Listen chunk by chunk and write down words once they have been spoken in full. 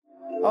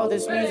All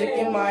this music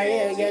in my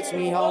ear gets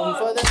me home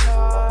for the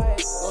night.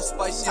 No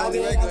spicy, only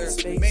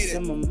regular. Made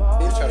it.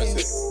 You're trying to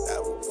say.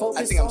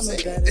 I think I'm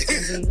saying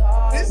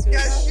This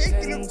guy's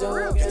shaking it for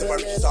real. Get the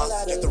barbecue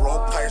sauce, get the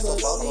roll, tie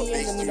yourself up, I'm a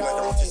base, you got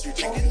the rotisserie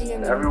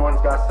chicken.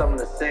 Everyone's got something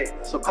to say,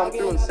 so come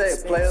through and say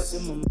it, players.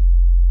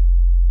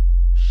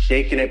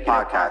 Shakin It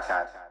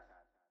Podcast.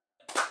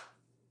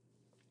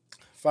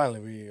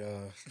 Finally,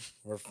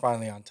 we're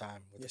finally on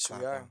time. With Yes, the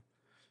we are.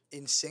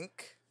 In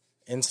sync.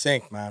 In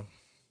sync, man.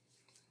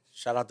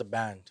 Shout out the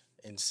band,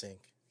 In Sync.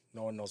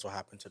 No one knows what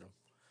happened to them.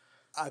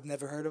 I've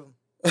never heard of him.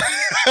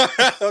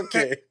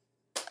 Okay.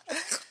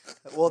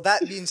 Well,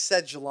 that being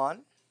said,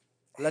 Jalon,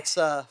 let's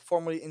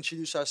formally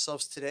introduce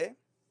ourselves today.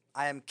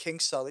 I am King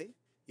Sully,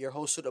 your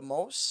host with the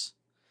most.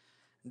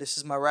 This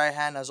is my right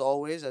hand, as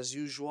always, as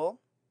usual.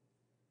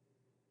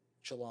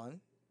 Jalon,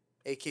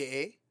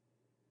 a.k.a.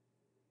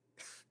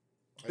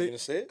 Are you going to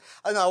say it?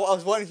 I know, I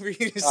was wanting for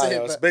you to say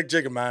it. It's Big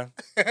Jigga, man.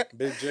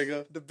 Big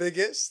Jigga. The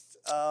biggest.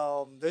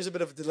 There's a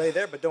bit of a delay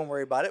there, but don't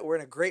worry about it. We're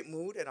in a great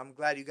mood, and I'm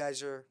glad you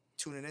guys are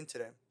tuning in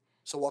today.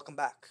 So welcome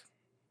back.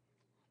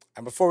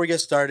 And before we get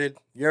started,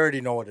 you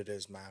already know what it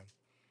is, man.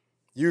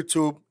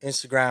 YouTube,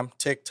 Instagram,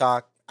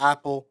 TikTok,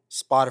 Apple,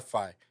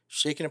 Spotify.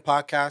 Shakin It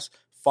Podcast.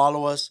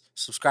 Follow us,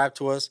 subscribe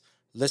to us,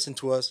 listen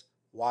to us,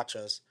 watch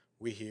us.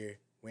 We here.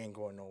 We ain't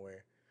going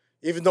nowhere.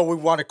 Even though we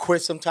want to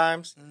quit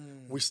sometimes,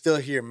 we still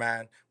here,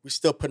 man. We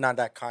still putting out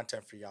that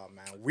content for y'all,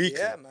 man. Weekly.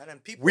 Yeah, man.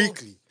 And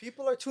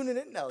people are tuning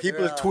in now.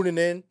 People are tuning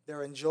in.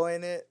 They're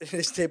enjoying it.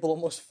 This table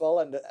almost fell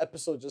and the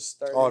episode just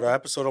started. Oh, the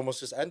episode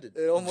almost just ended.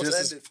 It almost just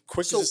ended. As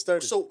quick as it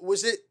started. So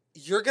was it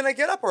you're going to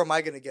get up or am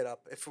I going to get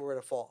up if it were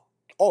to fall?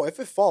 Oh, if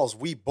it falls,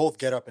 we both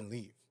get up and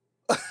leave.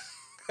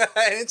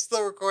 And it's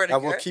still recording,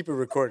 And we'll right? keep it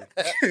recorded.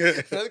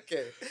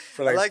 Okay.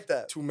 For I like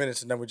that. 2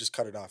 minutes, and then we just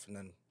cut it off, and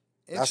then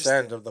that's the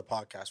end of the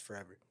podcast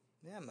forever.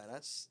 Yeah, man.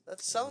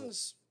 That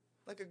sounds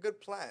like a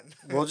good plan.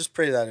 We'll just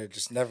pray that it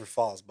just never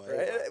falls. But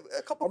Right?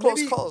 A couple Or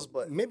close calls,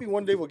 but maybe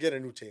one day we'll get a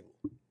new table.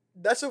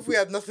 that's if we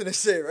have nothing to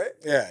say, right?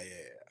 Yeah.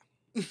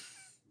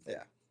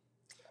 Yeah.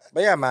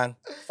 But yeah, man.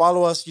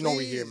 Follow us. You know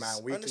we here, man.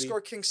 Please,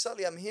 Weekly. _ King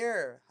Sully. I'm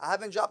here. I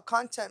haven't dropped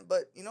content,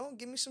 but,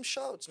 give me some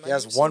shouts, man. He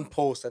has Give me one some-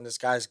 post, and this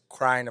guy's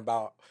crying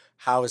about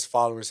how his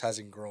followers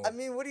hasn't grown. I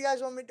mean, what do you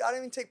guys want me to do? I don't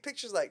even take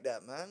pictures like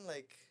that, man.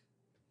 Like,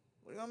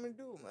 what do you want me to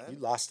do, man? You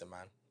lost it,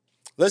 man.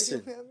 What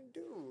Listen, do you want me to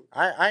do?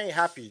 I ain't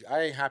happy.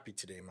 I ain't happy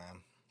today,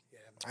 man. Yeah,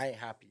 I ain't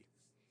happy.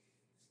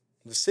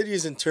 The city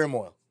is in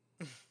turmoil.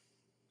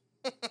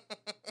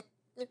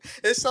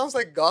 It sounds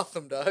like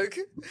Gotham, dog.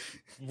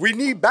 We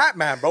need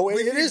Batman, bro.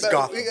 It is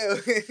Gotham.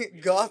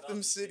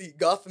 Gotham City.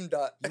 Gotham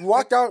dot. You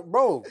walked out,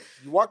 bro.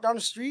 You walked down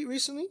the street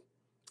recently?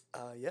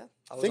 Yeah.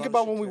 I was Think on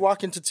about the when we street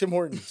walk into Tim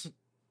Hortons. today.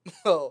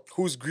 Oh,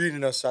 Who's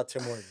greeting us at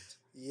Tim Hortons?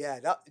 yeah.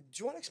 Do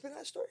you want to explain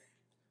that story?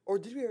 Or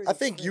did we already? I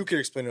think explain you it? could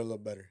explain it a little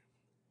better.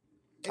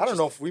 I don't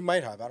know if we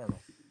might have. I don't know.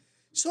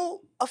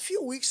 So, a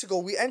few weeks ago,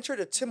 we entered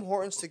a Tim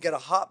Hortons to get a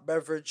hot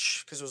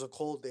beverage because it was a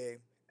cold day.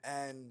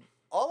 And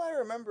all I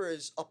remember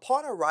is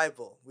upon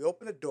arrival, we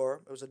opened a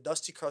door. It was a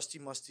dusty, crusty,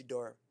 musty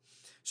door.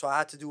 So I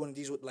had to do one of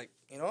these with,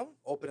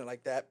 open it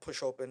like that,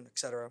 push open,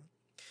 etc.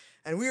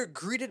 And we were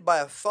greeted by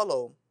a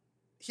fellow.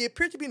 He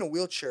appeared to be in a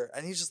wheelchair.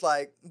 And he's just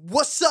like,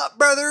 "What's up,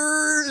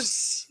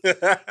 brothers?"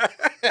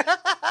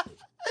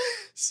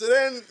 So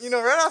then,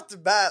 right off the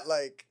bat,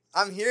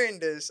 I'm hearing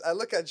this. I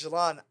look at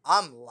Jalon.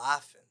 I'm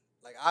laughing.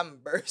 I'm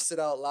bursted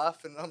out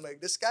laughing. I'm like,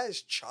 this guy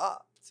is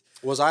chopped.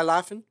 Was I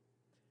laughing?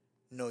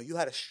 No, you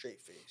had a straight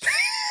face.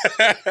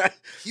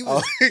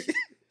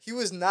 He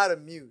was not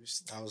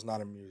amused. I was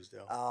not amused,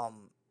 yo.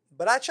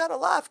 But I try to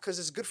laugh because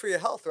it's good for your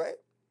health, right?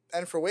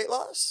 And for weight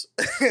loss.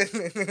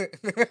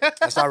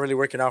 That's not really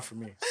working out for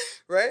me.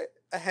 Right?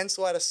 Hence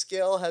why the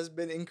scale has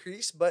been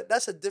increased. But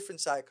that's a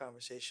different side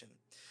conversation.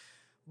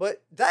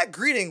 But that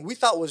greeting we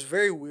thought was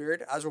very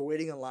weird as we're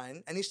waiting in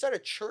line. And he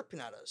started chirping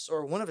at us.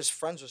 Or one of his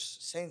friends was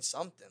saying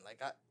something.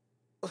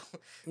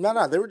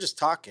 No, they were just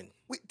talking.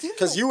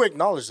 Because you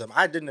acknowledged them.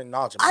 I didn't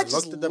acknowledge them. I just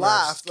looked at them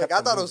laughed. and I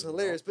I thought it moving, was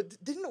hilarious.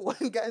 But didn't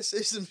one guy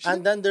say some shit?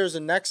 And then there's the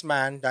next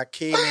man that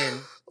came in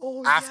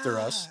Oh, after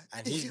yeah. us.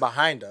 And he's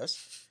behind us.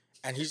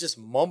 And he's just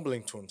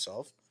mumbling to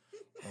himself.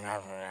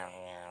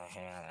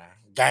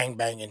 Gang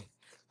banging.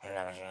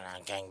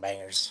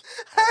 Gangbangers.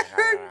 I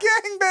heard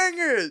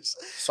gangbangers.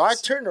 So I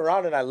turned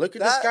around and I look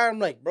at this That- guy. I'm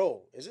like,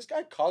 bro, is this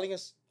guy calling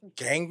us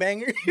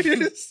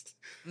gangbangers?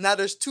 Now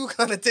there's two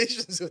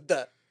connotations with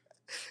that.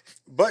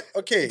 But,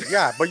 okay,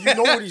 yeah. But you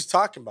know what he's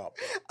talking about,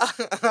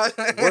 bro.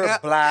 We're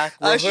black.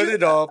 We're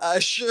hooded up. I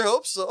sure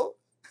hope so.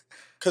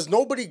 Because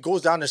nobody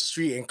goes down the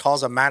street and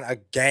calls a man a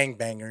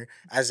gangbanger,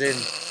 as in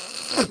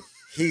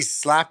he's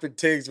slapping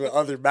things with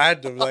other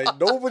mandem. Like,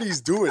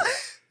 nobody's doing that.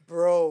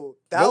 Bro,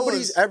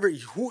 Nobody's ever...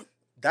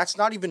 That's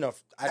not even a...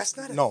 That's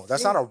not a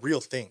that's thing. not a real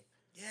thing.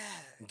 Yeah.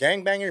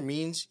 Gangbanger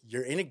means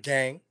you're in a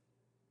gang.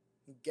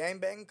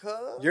 Gangbang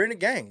cuz? You're in a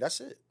gang. That's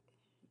it.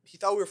 He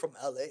thought we were from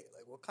LA.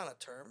 Like, what kind of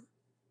term?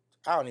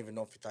 I don't even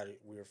know if he thought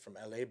we were from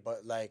LA,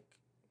 but, like,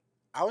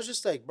 I was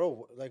just like,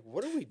 bro, like,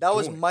 what are we That doing?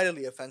 was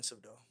mightily offensive,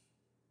 though.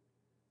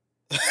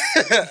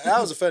 I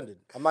was offended.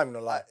 I'm not even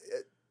gonna lie.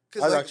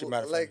 Because I was like, actually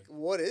mad like, offended.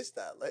 what is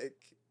that? Like,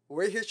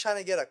 we're here trying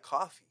to get a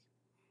coffee.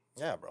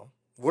 Yeah, bro.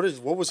 What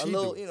was A he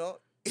little, doing? you know.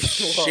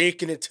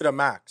 Shaking it to the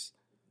max.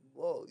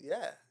 Well,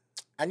 yeah.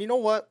 And you know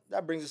what?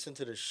 That brings us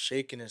into the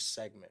shaking it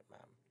segment, man.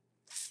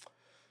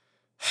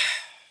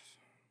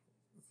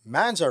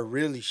 Mans are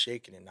really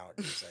shaking it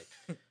nowadays.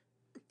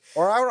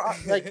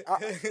 Like,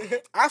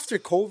 after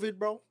COVID,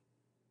 bro.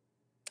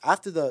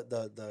 After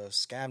the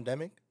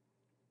scamdemic,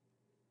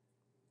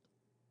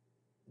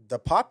 the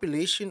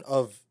population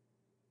of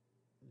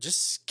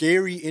just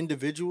scary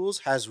individuals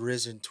has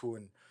risen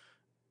to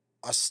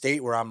a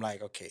state where I'm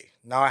like, okay,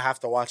 now I have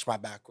to watch my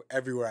back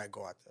everywhere I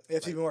go. You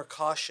have to be more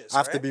cautious. I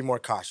have to right? be more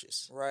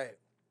cautious. Right.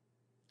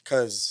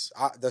 Because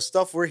the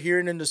stuff we're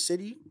hearing in the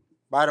city,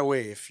 by the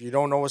way, if you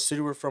don't know what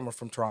city we're from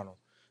Toronto.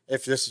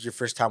 If this is your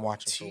first time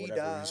watching for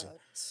whatever reason.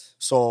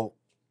 So,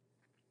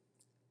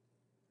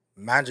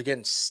 mans are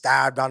getting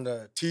stabbed on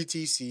the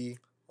TTC.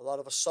 A lot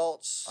of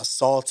assaults.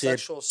 Assaulted.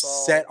 Sexual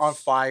assaults. Set on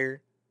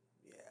fire.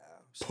 Yeah.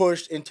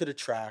 Pushed into the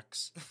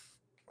tracks.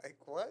 Like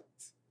what?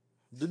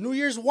 The New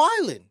Year's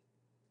wildin'.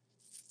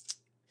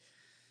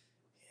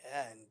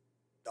 Yeah, and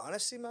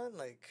honestly, man,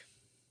 like,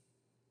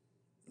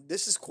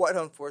 this is quite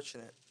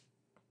unfortunate.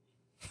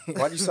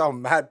 Why do you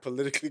sound mad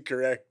politically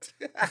correct?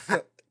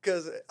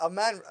 Because a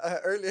man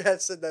earlier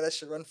had said that I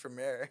should run for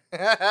mayor.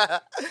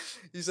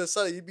 He said,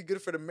 "Sully, you'd be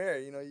good for the mayor.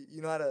 You know,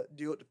 you know how to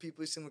deal with the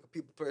people. You seem like a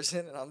people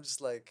person." And I'm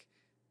just like,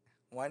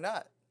 why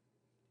not?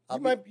 You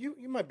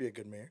might be a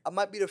good mayor. I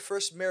might be the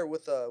first mayor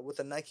with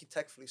a Nike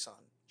Tech fleece on,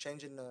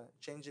 changing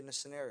the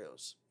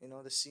scenarios. You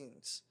know, the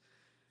scenes.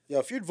 Yeah,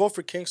 if you'd vote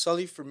for King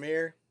Sully for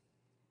mayor,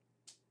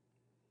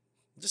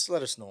 just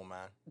let us know,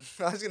 man.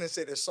 I was gonna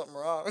say there's something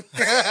wrong.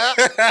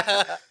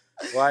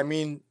 Well, I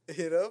mean,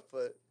 You know,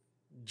 but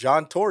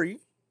John Tory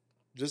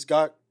just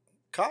got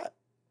caught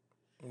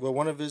with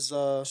one of his.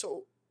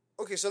 so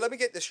let me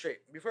get this straight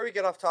before we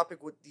get off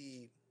topic with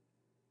the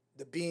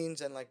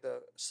beans and like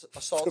the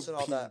assaults and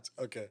all that.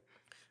 Okay.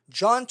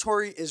 John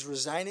Tory is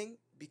resigning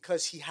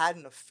because he had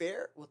an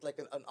affair with like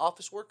an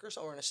office worker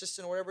or an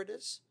assistant or whatever it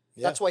is.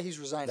 Yeah. That's why he's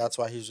resigning. That's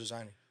why he's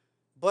resigning.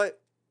 But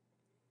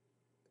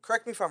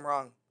correct me if I'm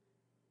wrong.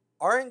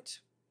 Aren't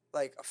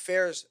like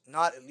affairs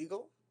not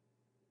illegal?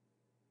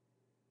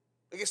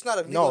 Like it's not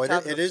illegal. No, to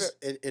have an it is.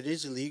 affair. It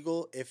is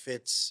illegal if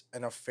it's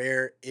an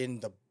affair in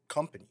the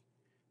company,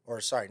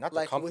 or sorry, not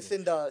Like the company.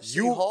 within the city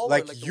You hall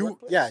like or like the you,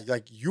 workplace? yeah,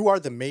 like you are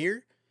the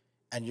mayor,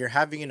 and you're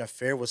having an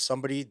affair with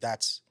somebody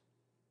that's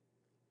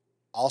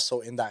also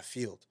in that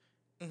field.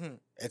 Mm-hmm.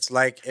 It's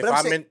like But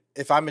I'm saying-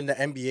 if I'm in the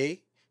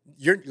NBA,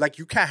 you're like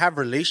you can't have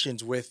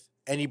relations with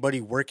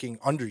anybody working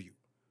under you.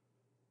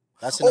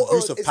 That's an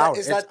abuse of is power. that-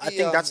 is that I the,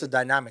 think that's the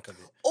dynamic of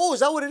it. Oh, is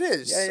that what it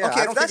is? Yeah, yeah.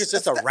 Okay, I don't think it's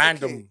just a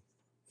random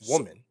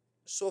woman.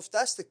 So if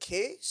that's the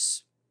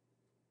case,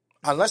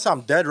 Unless I'm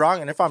dead wrong,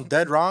 and if I'm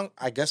dead wrong,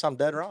 I guess I'm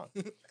dead wrong,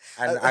 and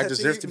I think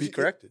deserve to be you-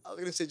 corrected. I was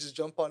gonna say just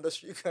jump on the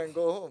street car and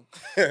go home.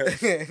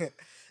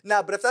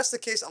 Nah, but if that's the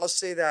case, I'll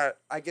say that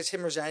I guess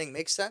him resigning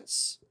makes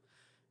sense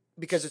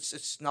because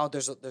it's now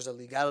there's a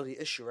legality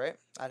issue right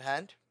at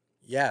hand.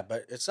 Yeah,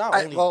 but it's not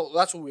only. Well,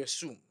 that's what we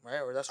assume, right?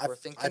 Or that's what we're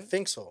thinking. I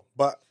think so,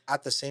 but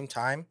at the same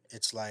time,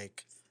 it's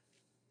like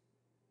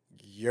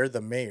you're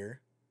the mayor,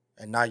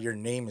 and now your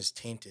name is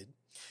tainted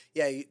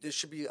Yeah, there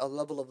should be a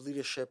level of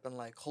leadership and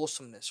like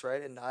wholesomeness,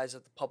 right, in the eyes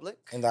of the public.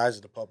 in the eyes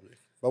of the public.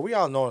 But we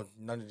all know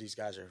none of these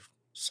guys are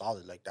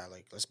solid like that.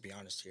 Like, let's be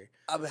honest here.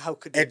 I mean, how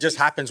could It just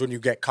happens when you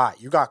get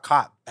caught. You got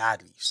caught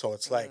badly, so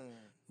it's like,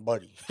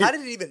 buddy. How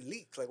did it even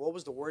leak? Like, what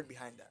was the word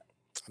behind that?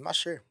 I'm not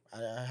sure.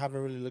 I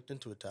haven't really looked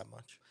into it that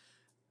much.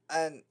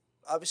 And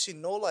obviously,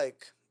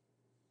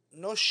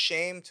 no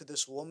shame to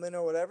this woman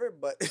or whatever,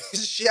 but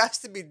she has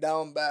to be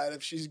down bad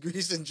if she's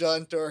greasing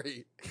John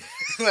Tory.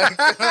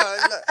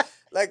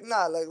 Like,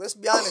 let's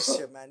be honest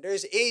here, man.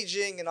 There's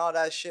aging and all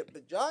that shit,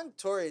 but John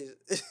Tory,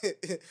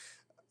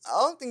 I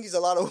don't think he's a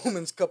lot of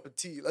women's cup of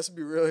tea. Let's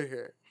be real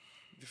here.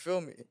 You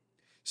feel me?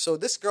 So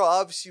this girl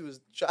obviously was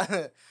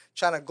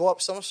trying to go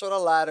up some sort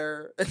of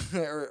ladder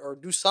or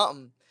do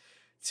something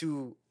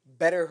to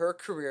better her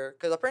career,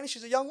 because apparently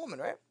she's a young woman,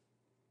 right?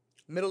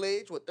 Middle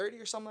age, 30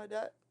 or something like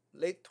that?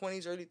 Late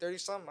 20s, early 30s,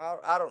 something?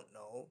 I don't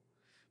know.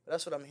 But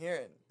that's what I'm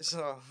hearing.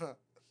 So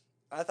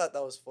I thought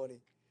that was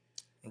funny.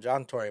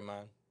 John Tory,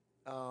 man.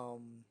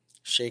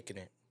 Shaking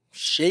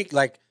Shaking it.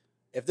 Like,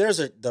 if there's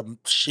the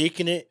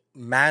shaking it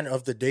man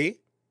of the day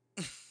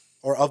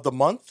or of the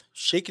month,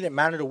 shaking it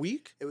man of the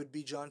week, It would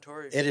be John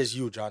Tory. it is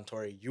you, John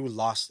Tory. You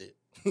lost it.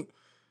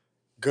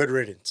 Good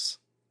riddance.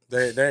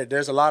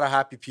 There's a lot of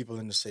happy people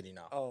in the city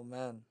now. Oh,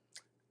 man.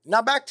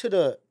 Now back to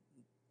the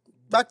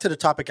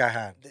topic I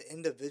had. The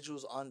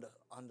individuals on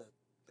the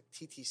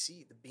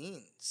TTC, the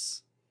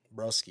beans.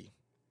 Broski,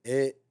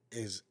 it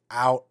is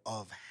out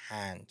of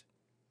hand.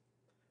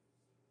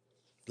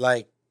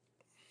 Like,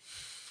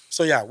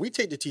 so yeah, we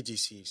take the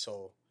TTC,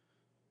 so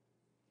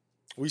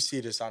we see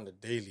this on the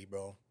daily,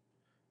 bro.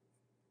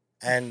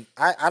 And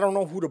I don't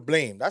know who to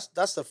blame. That's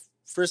the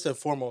first and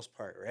foremost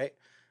part, right?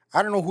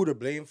 I don't know who the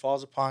blame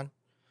falls upon.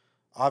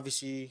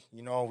 obviously,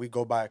 you know, we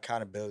go by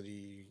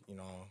accountability, you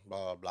know,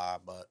 blah, blah, blah.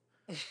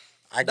 But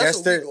I That's guess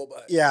what we there, go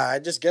by. yeah, I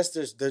just guess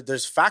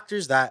there's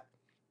factors that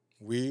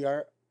we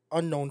are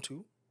unknown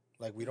to.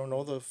 Like, we don't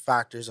know the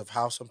factors of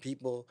how some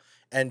people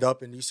end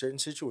up in these certain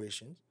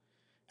situations.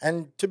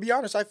 And to be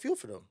honest, I feel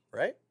for them,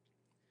 right?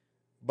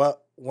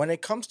 But when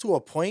it comes to a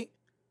point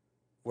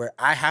where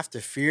I have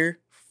to fear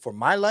for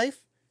my life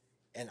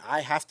and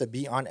I have to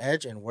be on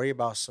edge and worry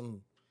about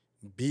some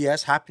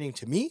BS happening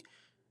to me,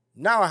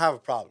 now I have a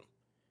problem.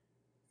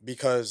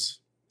 Because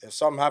if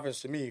something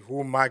happens to me, who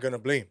am I going to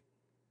blame?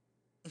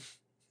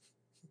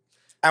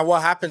 And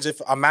what happens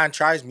if a man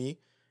tries me,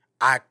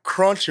 I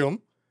crunch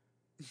him?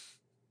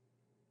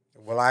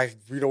 Will I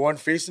be the one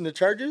facing the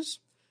charges?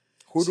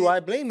 Who do I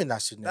blame in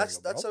that scenario?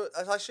 That's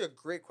actually a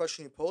great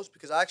question you posed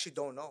because I actually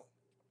don't know.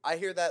 I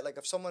hear that like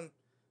if someone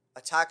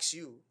attacks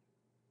you,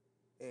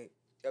 you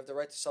have the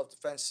right to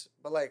self-defense.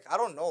 But like I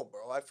don't know,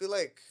 bro. I feel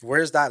like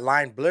where's that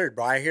line blurred,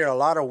 bro? I hear a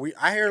lot of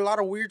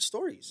weird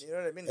stories. You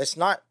know what I mean? It's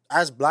not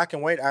as black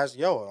and white as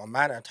a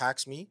man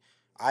attacks me,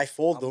 I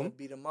fold I'm them,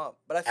 beat him up.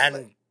 But I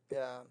feel like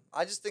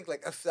I just think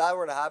like if that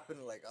were to happen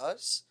to like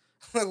us,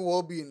 like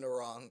we'll be in the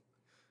wrong.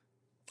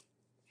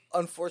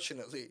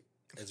 Unfortunately,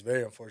 it's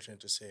very unfortunate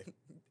to say.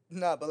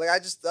 Nah, but like I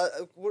just, you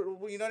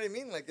know what I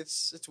mean? Like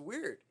it's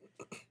weird.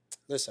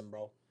 Listen,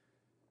 bro.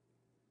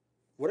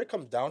 What it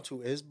comes down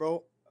to is,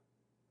 bro,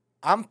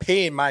 I'm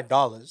paying my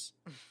dollars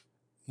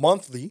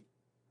monthly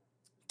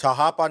to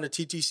hop on the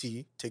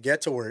TTC to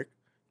get to work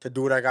to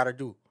do what I gotta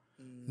do.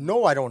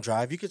 No, I don't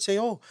drive. You could say,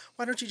 oh,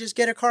 why don't you just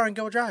get a car and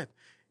go drive?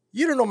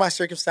 You don't know my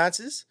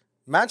circumstances.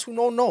 Mans who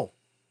know.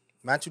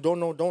 Mans who don't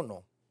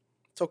know.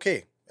 It's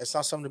okay. It's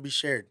not something to be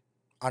shared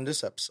on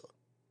this episode.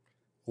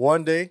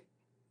 One day,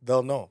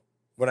 they'll know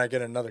when I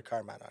get another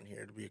car man on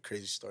here. It'll be a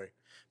crazy story.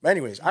 But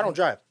anyways, I don't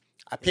drive.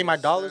 I pay my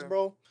dollars,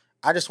 bro.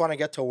 I just want to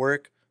get to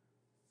work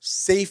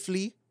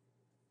safely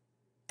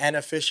and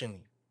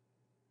efficiently.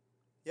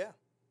 Yeah.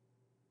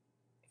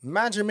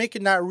 Imagine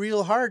making that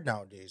real hard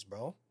nowadays,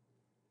 bro.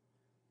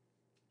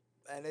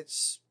 And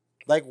it's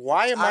like,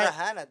 why am I out of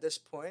hand at this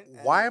point?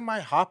 Why am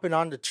I hopping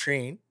on the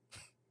train?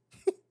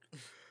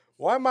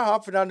 Why am I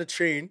hopping on the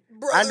train?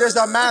 Brother. And there's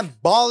a man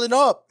balling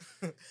up.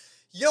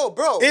 Yo,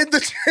 bro. In the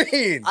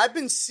train. I've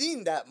been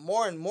seeing that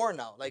more and more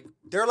now. Like,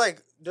 they're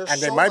and so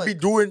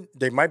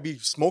they might be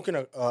smoking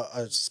a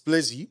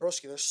splizzy.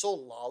 Broski, they're so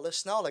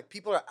lawless now. Like,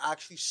 people are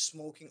actually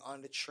smoking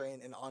on the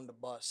train and on the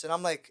bus. And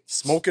I'm like...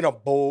 Smoking a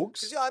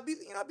bogues. Because, I'd be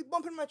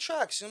bumping my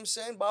tracks, you know what I'm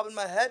saying? Bobbing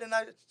my head, and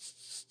I'm like,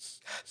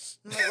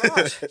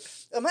 gosh,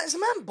 is a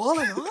man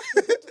balling up?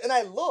 And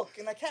I look,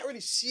 and I can't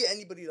really see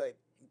anybody, like,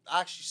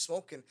 actually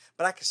smoking,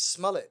 but I can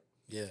smell it.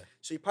 Yeah.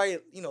 So he probably,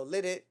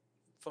 lit it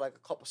for like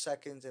a couple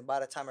seconds, and by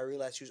the time I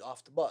realized he was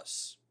off the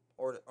bus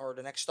or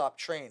the next stop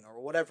train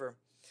or whatever.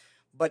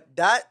 But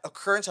that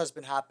occurrence has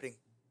been happening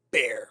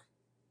bare.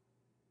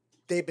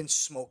 They've been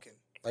smoking.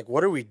 Like,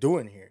 what are we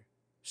doing here?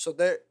 So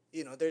they're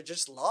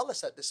just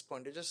lawless at this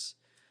point. They're just,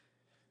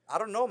 I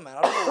don't know, man.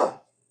 I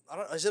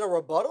don't know. Is it a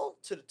rebuttal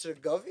to the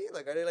govy?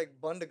 Like, are they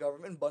like bun the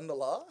government, bun the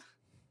law?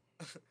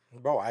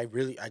 Bro, I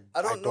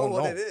don't know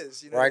what it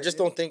is. Or I just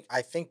don't think,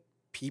 I think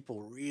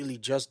people really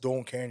just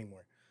don't care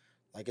anymore.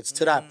 Like, it's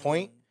to that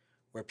point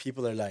where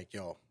people are like,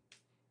 yo,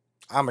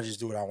 I'm going to just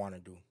do what I want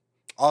to do.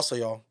 Also,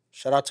 yo,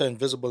 shout out to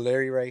Invisible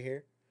Larry right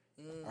here.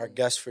 Our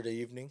guest for the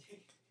evening.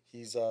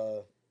 He's,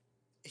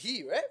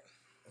 He, right?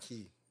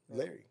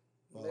 Larry.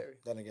 Well, Larry.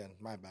 Then again,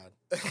 my bad.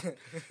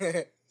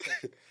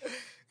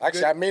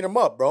 Actually, I made him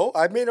up, bro.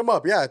 I made him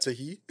up. Yeah, it's a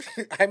he.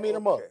 I made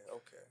him up.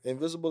 Okay.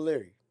 Invisible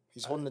Larry.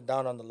 He's holding it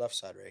down on the left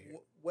side right here.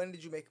 When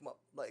did you make him up?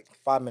 Like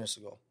 5 minutes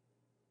ago.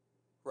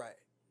 Right.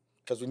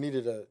 Because we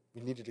needed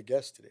a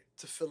guest today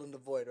to fill in the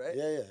void, right?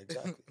 Yeah,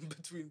 exactly.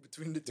 between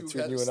the two.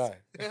 Between you and I.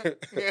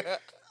 Yeah.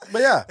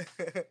 But yeah,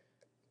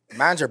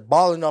 mans are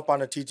balling up on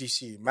the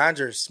TTC. Mans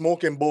are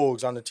smoking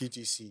bogues on the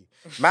TTC.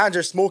 Mans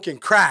are smoking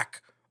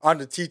crack on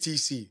the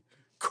TTC.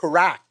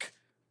 Crack.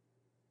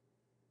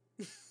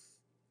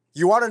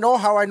 You want to know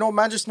how I know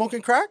mans are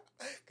smoking crack?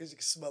 Because you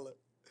can smell it.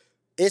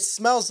 It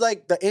smells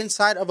like the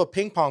inside of a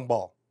ping pong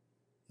ball.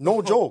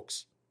 No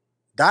jokes.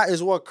 That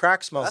is what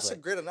crack smells like. That's a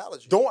great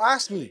analogy. Don't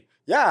ask me.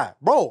 Yeah,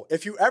 bro.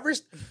 If you ever,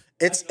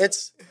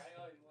 it's.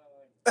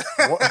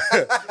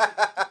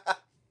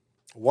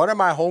 One of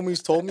my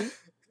homies told me,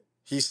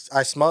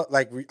 I smell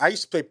like I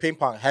used to play ping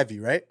pong heavy,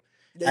 right?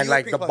 Yeah, and you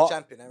like were the ping pong ball,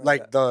 champion,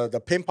 like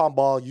the ping pong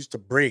ball used to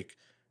break,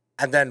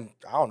 and then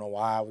I don't know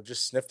why I would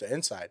just sniff the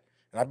inside,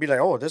 and I'd be like,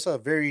 oh, this is a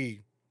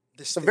very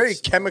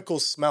chemical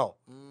smell.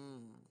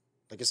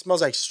 Like it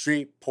smells like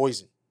straight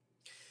poison.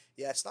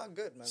 Yeah, it's not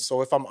good, man.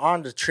 So if I'm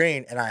on the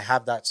train and I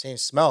have that same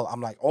smell,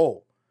 I'm like,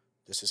 oh,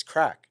 this is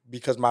crack.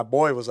 Because my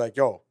boy was like,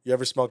 yo, you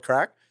ever smelled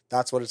crack?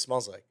 That's what it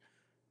smells like,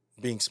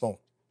 being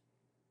smoked.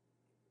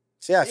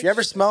 So yeah, if you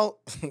ever smell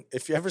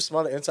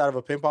the inside of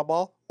a ping pong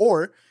ball,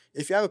 or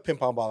if you have a ping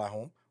pong ball at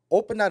home,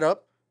 open that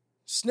up,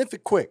 sniff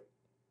it quick.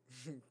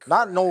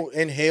 Not no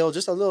inhale,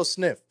 just a little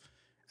sniff.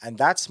 And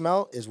that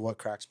smell is what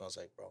crack smells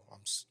like, bro.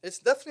 It's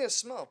definitely a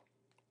smell.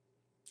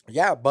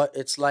 Yeah, but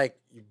it's like,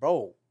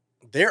 bro,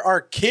 there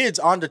are kids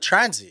on the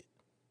transit.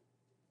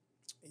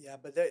 Yeah,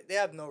 but they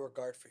have no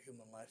regard for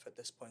human life at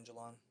this point,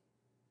 Jalon.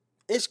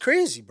 It's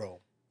crazy, bro.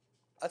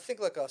 I think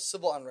like a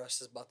civil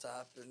unrest is about to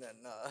happen,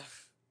 and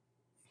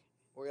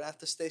we're gonna have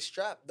to stay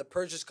strapped. The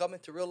purge is coming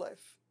to real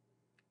life.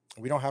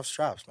 We don't have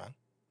straps, man.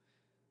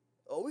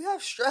 Oh, we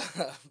have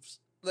straps.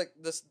 Like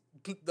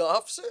the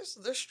officers,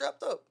 they're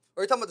strapped up.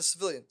 Or are you talking about the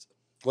civilians?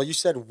 Well, you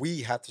said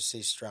we have to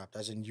stay strapped,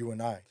 as in you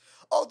and I.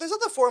 Oh, there's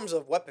other forms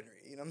of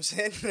weaponry. You know what I'm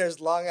saying? There's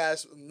long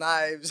ass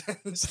knives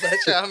and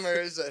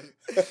sledgehammers, and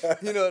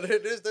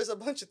there's a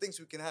bunch of things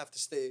we can have to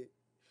stay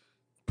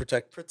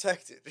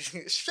protected.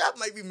 Strap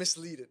might be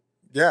misleading.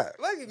 Yeah, It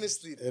might be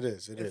misleading. it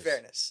is. In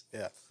fairness.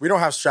 Yeah, we don't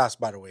have straps,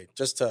 by the way.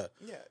 Just to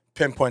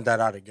pinpoint that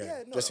out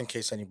again, in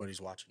case anybody's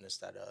watching this.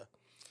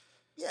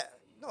 Yeah,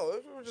 no,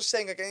 we're just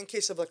saying like in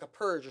case of like a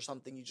purge or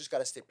something, you just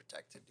gotta stay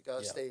protected. You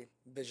gotta stay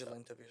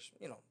vigilant of your,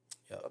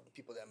 of the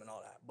people them and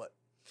all that. But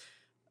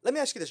let me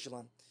ask you this,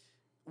 Jalon.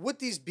 With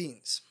these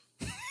beans,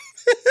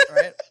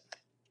 right?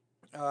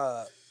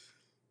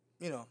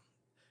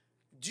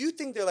 Do you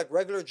think they're like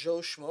regular Joe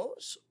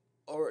Schmoes,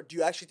 or do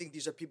you actually think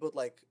these are people with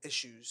like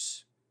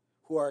issues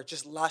who are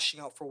just lashing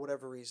out for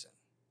whatever reason?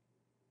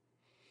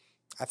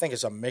 I think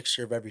it's a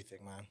mixture of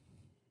everything, man.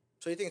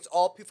 So you think it's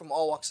all people from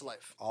all walks of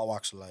life? All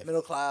walks of life.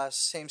 Middle class,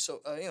 same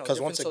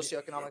different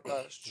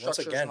socioeconomic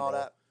structures and all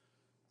that.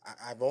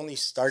 I've only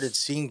started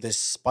seeing this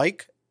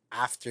spike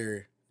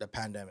after the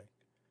pandemic.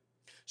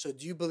 So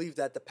do you believe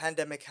that the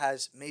pandemic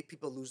has made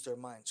people lose their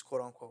minds,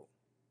 quote unquote?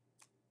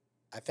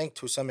 I think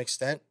to some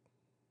extent,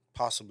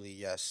 possibly,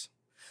 yes.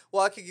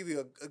 Well, I could give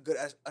you a good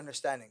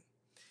understanding.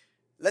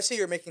 Let's say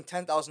you're making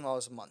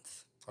 $10,000 a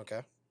month.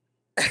 Okay.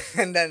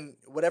 And then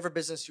whatever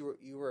business you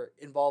were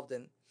involved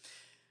in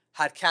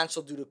had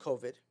canceled due to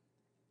COVID.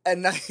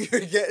 And now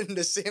you're getting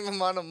the same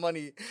amount of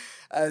money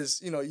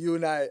as, you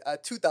and I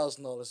at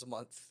 $2,000 a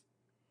month.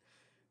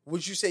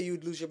 Would you say you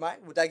would lose your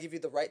mind? Would that give you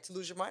the right to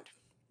lose your mind?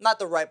 Not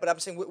the right, but I'm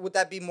saying, would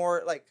that be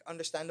more like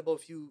understandable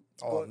if you...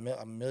 Oh,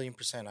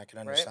 1,000,000%. I can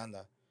understand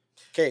that.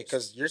 Okay,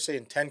 because you're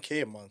saying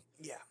 $10K a month.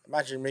 Yeah.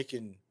 Imagine you're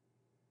making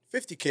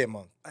 $50K a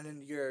month. And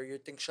then your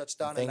thing shuts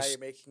down and now you're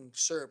making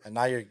CERB. And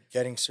now you're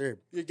getting CERB.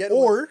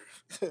 Or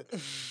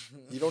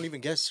you don't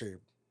even get CERB.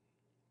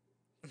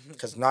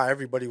 Because not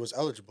everybody was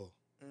eligible.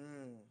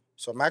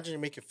 So imagine you're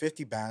making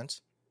 50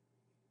 bands.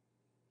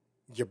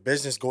 Your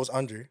business goes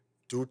under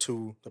due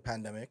to the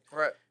pandemic.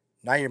 Right.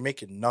 Now you're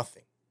making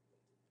nothing.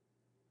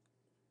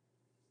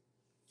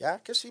 Yeah, I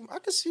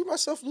can see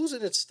myself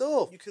losing it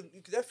still. You could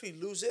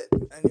definitely lose it,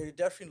 and you're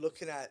definitely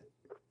looking at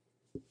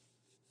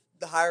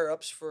the higher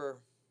ups for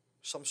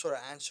some sort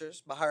of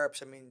answers. By higher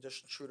ups, I mean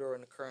Justin Trudeau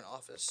in the current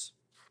office.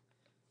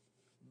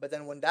 But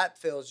then when that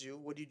fails you,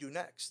 what do you do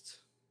next?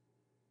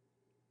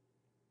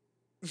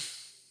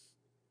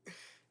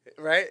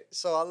 Right?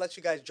 So I'll let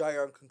you guys draw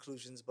your own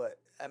conclusions, but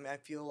I mean, I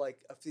feel like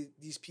if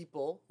these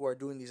people who are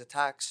doing these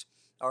attacks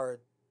are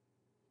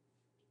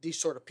these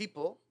sort of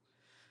people,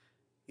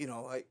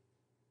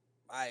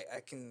 I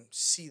can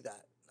see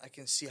that. I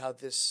can see how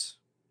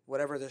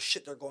whatever the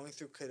shit they're going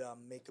through could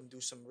make them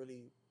do some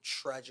really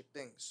tragic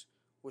things,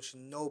 which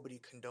nobody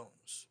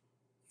condones.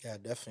 Yeah,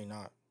 definitely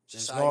not.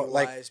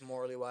 Society-wise,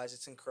 morally wise,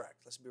 it's incorrect.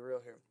 Let's be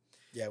real here.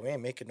 Yeah, we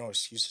ain't making no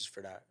excuses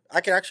for that.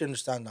 I can actually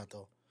understand that,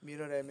 though. You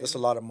know what I mean? That's a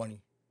lot of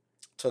money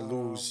to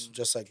lose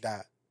just like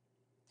that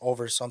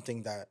over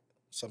something that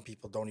some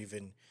people don't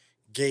even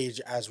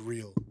gauge as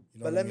real.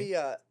 You know but let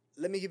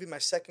me give you my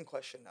second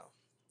question now.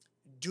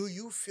 Do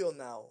you feel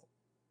now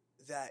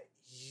that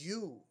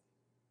you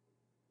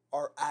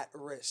are at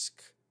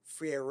risk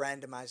for a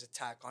randomized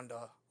attack on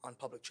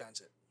public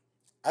transit?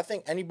 I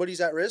think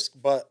anybody's at risk,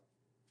 but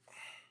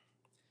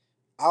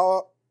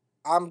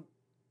I'm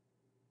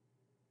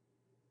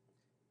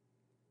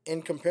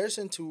in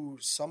comparison to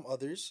some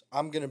others,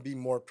 I'm gonna be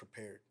more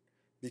prepared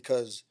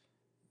because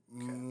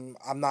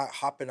I'm not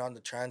hopping on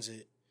the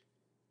transit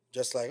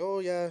just like, oh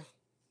yeah,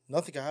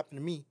 nothing can happen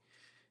to me.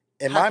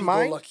 In my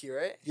mind, lucky,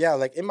 right? Yeah,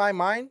 like in my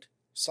mind,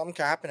 something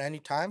can happen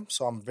anytime.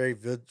 So I'm very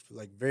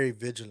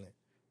vigilant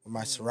with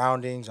my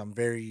surroundings. I'm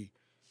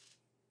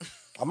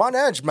on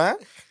edge, man.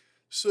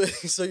 So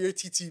you're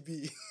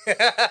TTB.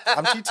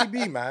 I'm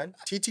TTB, man.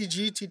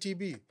 TTG,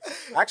 TTB.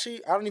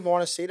 Actually, I don't even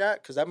want to say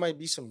that because that might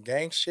be some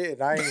gang shit,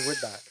 and I ain't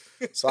with that.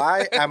 So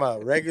I am a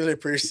regular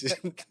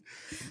person,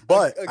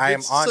 but I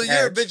am on edge. So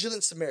you're a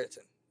vigilant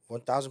Samaritan.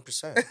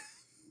 1,000%.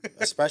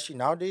 Especially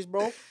nowadays,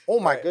 bro. Oh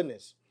my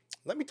goodness.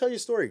 Let me tell you a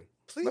story.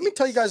 Please. Let me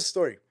tell you guys a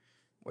story.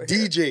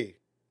 DJ.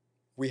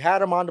 We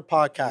had him on the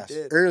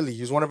podcast early.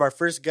 He was one of our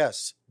first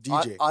guests.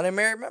 DJ.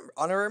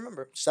 Honorary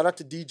member. Shout out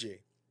to DJ.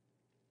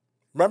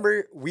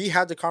 Remember, we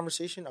had the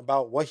conversation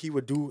about what he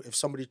would do if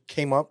somebody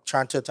came up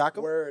trying to attack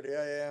him? Word,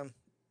 yeah.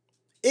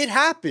 It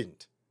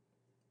happened.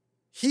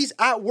 He's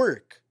at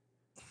work.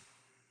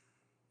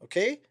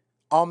 Okay?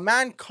 A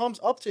man comes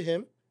up to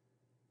him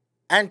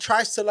and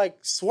tries to,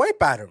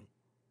 swipe at him.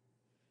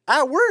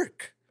 At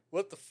work.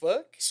 What the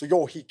fuck?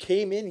 So, he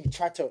came in, he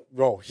tried to...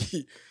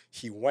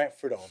 he went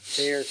for the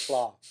bear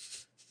claw.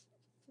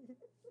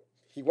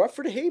 He went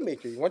for the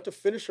haymaker. He went to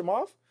finish him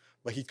off,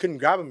 but he couldn't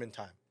grab him in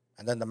time.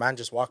 And then the man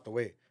just walked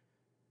away.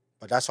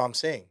 But that's what I'm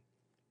saying.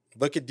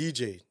 Look at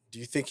DJ. Do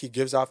you think he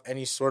gives off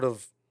any sort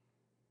of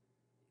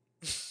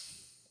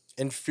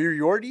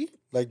inferiority?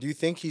 Like, do you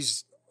think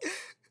he's...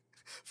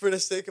 For the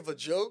sake of a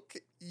joke?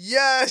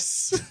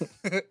 Yes!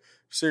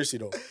 Seriously,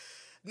 though.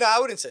 No, I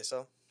wouldn't say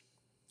so.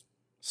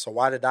 So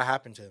why did that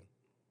happen to him?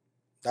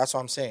 That's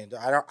what I'm saying.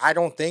 I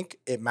don't think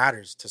it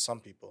matters to some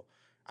people.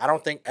 I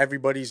don't think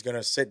everybody's going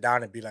to sit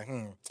down and be like,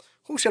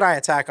 who should I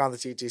attack on the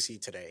TTC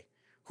today?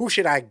 Who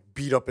should I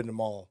beat up in the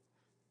mall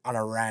on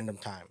a random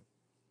time?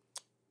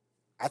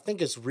 I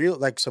think it's real,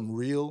 like some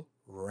real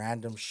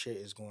random shit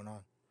is going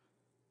on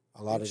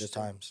a lot of the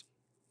times.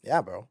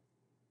 Yeah, bro.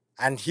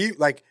 And he,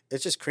 like,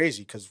 it's just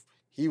crazy because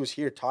he was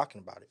here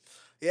talking about it.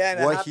 Yeah,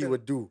 and what he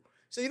would do.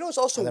 So you know what's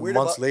also weird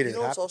months about later, you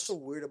know what's also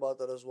weird about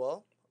that as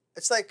well?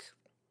 It's like,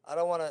 I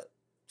don't want to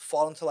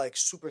fall into like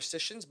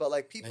superstitions, but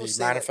like people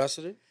say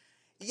manifested it?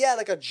 Yeah,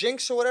 like a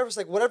jinx or whatever. It's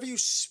like whatever you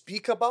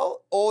speak about,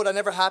 oh, that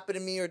never happened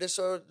to me, or this,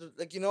 or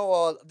like,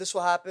 this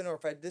will happen, or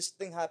if this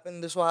thing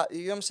happened, this will happen.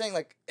 You know what I'm saying?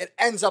 Like, it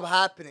ends up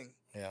happening.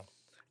 Yeah.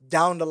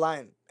 Down the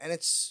line. And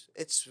it's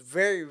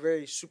very,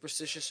 very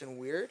superstitious and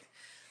weird.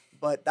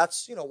 But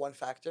that's, one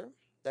factor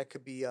that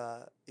could be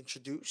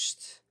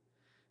introduced.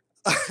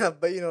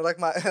 But, like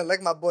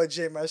my boy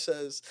J-Mar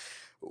says,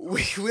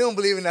 we don't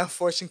believe in that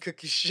fortune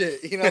cookie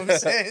shit. You know what I'm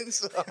saying?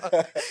 So,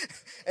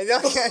 and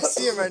y'all can't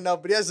see him right now,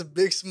 but he has a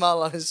big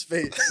smile on his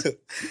face.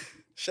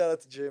 Shout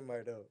out to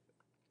J-Mar, though.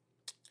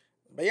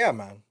 But yeah,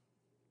 man.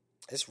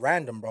 It's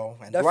random, bro.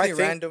 And Definitely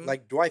random.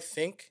 I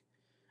think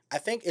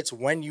it's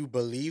when you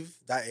believe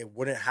that it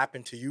wouldn't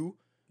happen to you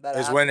That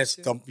is when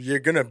you're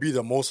going to be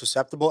the most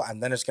susceptible,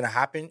 and then it's going to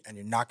happen, and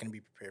you're not going to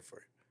be prepared for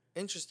it.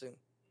 Interesting.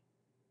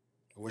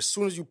 As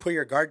soon as you put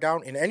your guard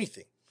down in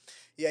anything.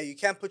 Yeah, you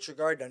can't put your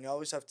guard down. You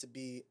always have to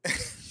be...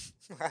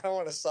 I don't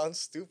want to sound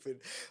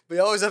stupid, but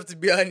you always have to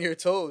be on your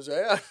toes,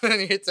 right? On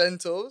your 10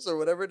 toes or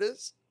whatever it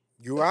is.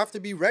 You have to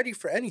be ready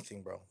for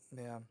anything, bro.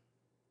 Yeah.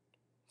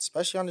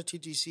 Especially on the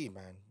TTC,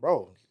 man.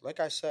 Bro, like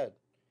I said,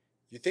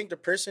 you think the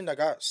person that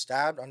got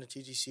stabbed on the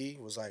TTC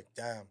was like,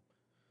 damn.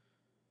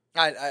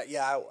 I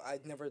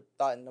never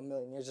thought in a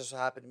million years this would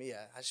happen to me.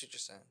 Yeah, I see what you're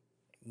saying.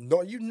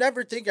 No, you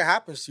never think it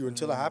happens to you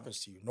until it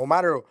happens to you. No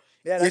matter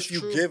if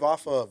you give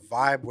off a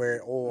vibe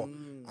where,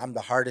 I'm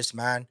the hardest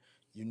man,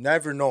 you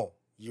never know.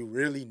 You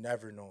really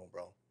never know,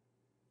 bro.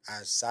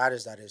 As sad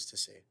as that is to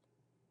say.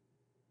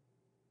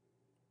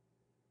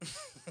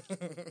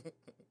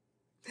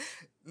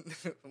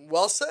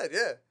 Well said,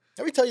 yeah.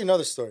 Let me tell you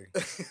another story.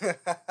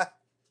 I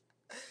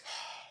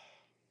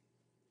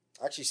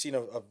actually seen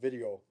a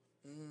video.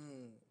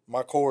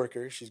 My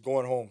coworker, she's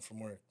going home from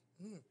work.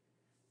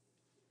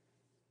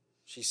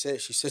 She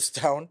sits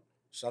down.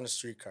 She's on the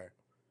streetcar.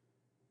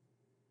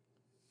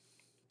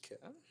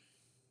 Okay.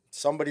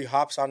 Somebody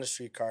hops on the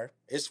streetcar.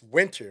 It's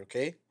winter,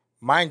 okay?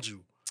 Mind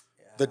you,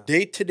 the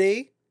date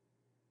today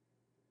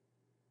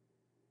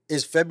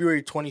is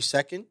February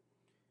 22nd,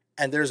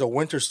 and there's a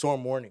winter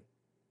storm warning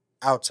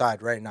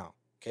outside right now,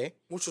 okay?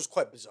 Which was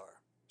quite bizarre.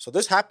 So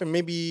this happened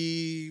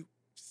maybe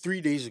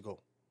 3 days ago.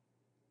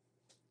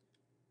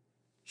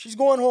 She's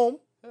going home.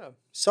 Yeah.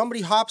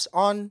 Somebody hops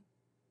on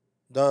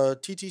the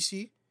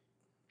TTC.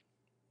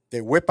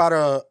 They whip out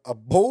a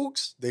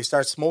Bogues. They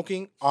start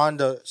smoking on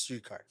the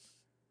streetcar.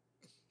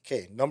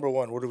 Okay, number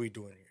one, what are we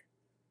doing here?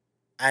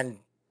 And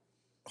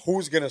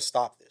who's going to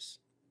stop this?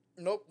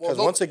 Nope. Because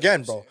once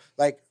again, bro,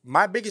 like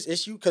my biggest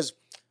issue, because,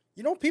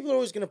 people are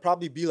always going to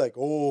probably be like,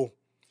 oh,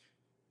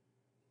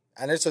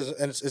 and it's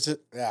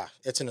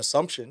an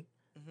assumption.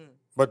 Mm-hmm.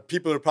 But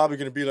people are probably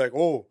going to be like,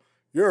 oh,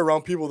 you're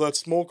around people that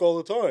smoke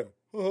all the time.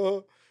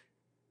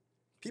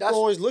 People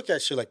always look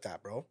at shit like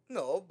that, bro.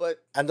 No,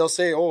 but... And they'll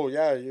say, oh,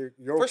 yeah,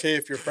 you're okay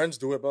if your friends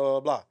do it, blah, blah,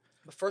 blah.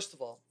 But first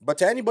of all... But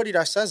to anybody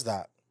that says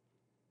that,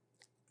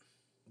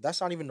 that's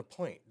not even the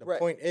point. The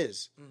point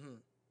is,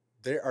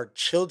 there are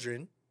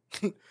children...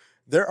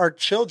 there are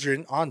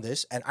children on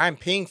this, and I'm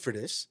paying for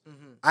this.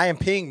 Mm-hmm. I am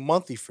paying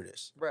monthly for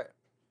this. Right.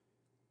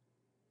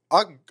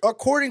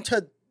 According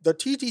to the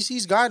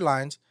TTC's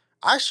guidelines,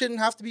 I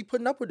shouldn't have to be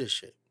putting up with this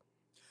shit.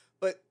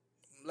 But,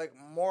 like,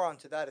 more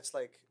onto that, it's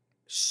like...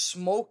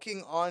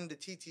 Smoking on the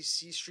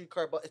TTC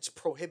streetcar, but it's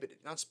prohibited.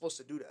 You're not supposed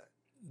to do that.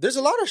 There's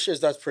a lot of shit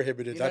that's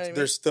prohibited that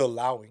they're still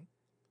allowing.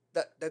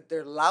 That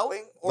they're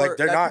allowing, or like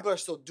they're that not, people are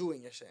still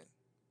doing, you're saying?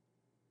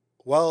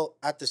 Well,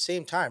 at the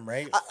same time,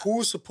 right?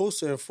 Who's supposed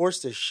to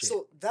enforce this shit?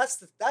 So that's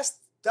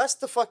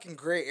the fucking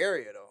gray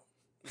area, though.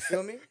 You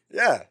feel me?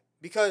 Yeah.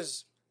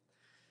 Because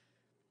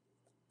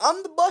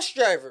I'm the bus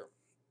driver.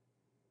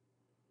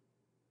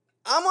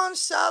 I'm on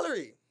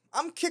salary.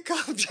 I'm kick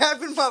off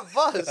driving my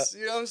bus.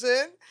 You know what I'm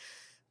saying?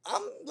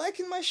 I'm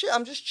liking my shit.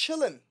 I'm just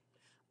chilling.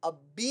 A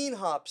bean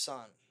hops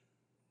on.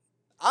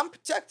 I'm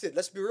protected.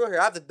 Let's be real here.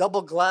 I have the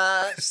double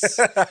glass.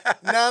 You know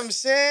what I'm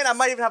saying? I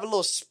might even have a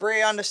little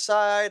spray on the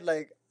side.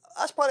 Like,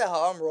 that's probably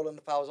how I'm rolling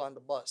if I was on the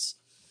bus.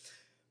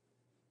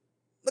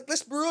 Look,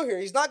 let's be real here.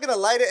 He's not going to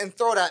light it and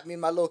throw it at me in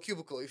my little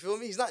cubicle. You feel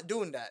me? He's not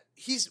doing that.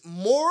 He's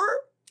more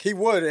He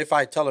would if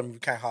I tell him you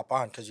can't hop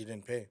on because you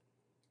didn't pay.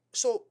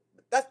 So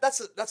that's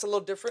a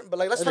little different. But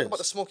like, let's talk about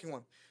the smoking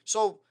one.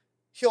 So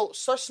he'll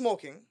start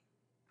smoking.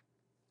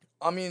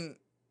 I mean,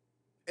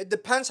 it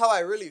depends how I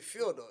really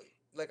feel though.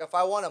 Like if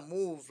I want to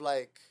move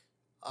like,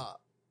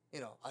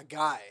 a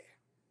guy,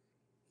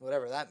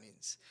 whatever that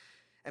means,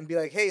 and be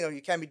like, hey,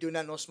 you can't be doing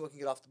that. No smoking.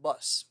 Get off the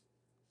bus.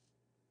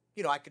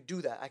 I could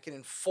do that. I can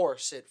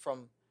enforce it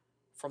from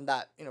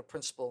that,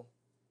 principle,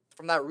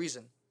 from that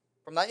reason,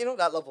 from that,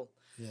 that level.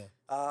 Yeah.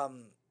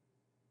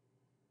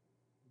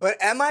 But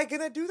am I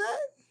gonna do that?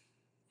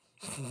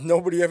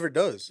 Nobody ever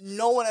does.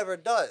 No one ever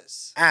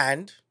does.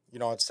 And,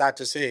 it's sad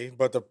to say,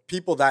 but the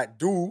people that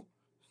do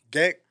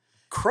get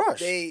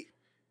crushed. They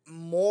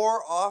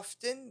more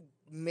often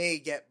may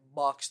get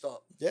boxed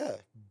up. Yeah.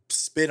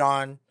 Spit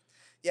on.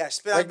 Yeah,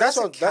 spit like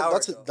on.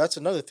 That's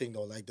another thing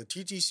though. Like the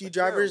TTC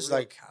drivers,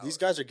 like these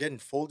guys are getting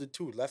folded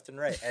too, left and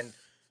right. And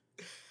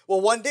well,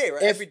 one day,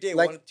 right? Every day,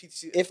 one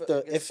TTC.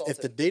 If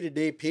the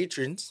day-to-day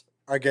patrons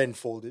are getting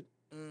folded,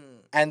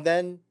 and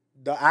then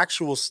the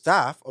actual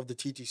staff of the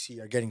TTC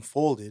are getting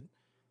folded,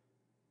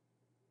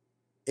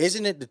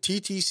 isn't it the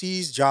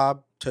TTC's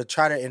job to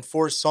try to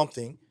enforce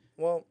something?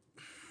 Well,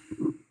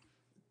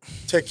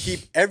 to keep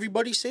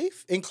everybody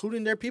safe,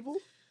 including their people?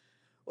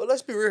 Well,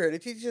 let's be real here. The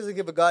TTC doesn't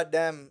give a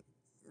goddamn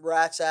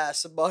rat's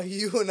ass about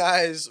you and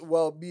I's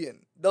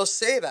well-being. They'll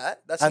say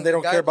that. And they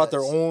don't care about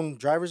their own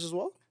drivers as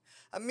well?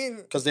 I mean...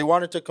 Because they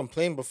wanted to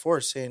complain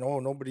before saying,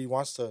 nobody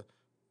wants to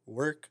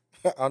work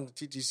on the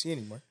TTC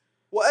anymore.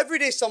 Well, every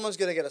day someone's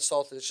going to get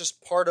assaulted. It's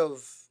just part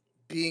of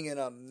being in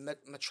a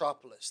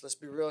metropolis. Let's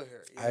be real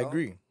here. I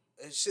agree.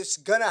 It's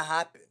just going to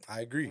happen.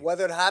 I agree.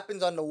 Whether it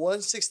happens on the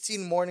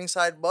 116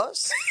 Morningside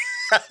bus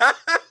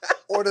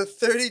or the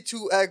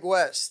 32 Egg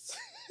West.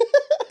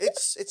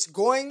 It's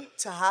going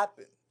to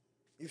happen.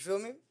 You feel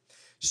me?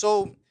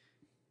 So,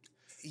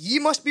 ye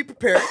must be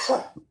prepared.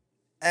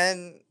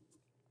 And,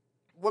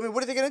 what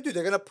are they going to do?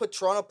 They're going to put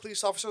Toronto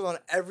police officers on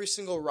every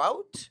single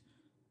route?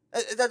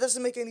 That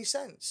doesn't make any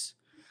sense.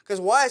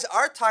 Because why is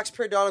our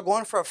taxpayer dollar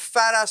going for a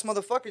fat-ass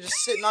motherfucker just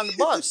sitting on the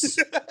bus?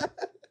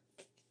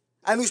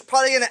 And who's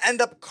probably going to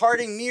end up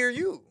carting near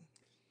you?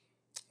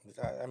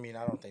 I mean,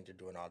 I don't think they're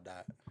doing all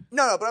that.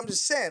 No, but I'm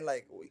just saying,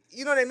 like,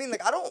 you know what I mean?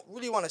 Like, I don't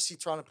really want to see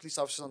Toronto police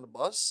officers on the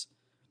bus.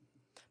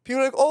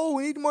 People are like, oh,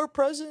 we need more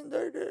present.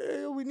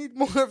 We need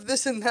more of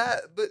this and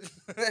that. But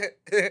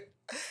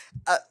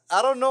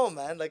I don't know,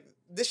 man. Like,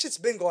 this shit's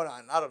been going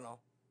on. I don't know.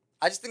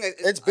 I just think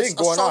it's been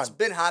going on. It's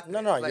been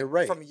happening. No, you're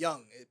right. From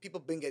young,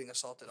 people been getting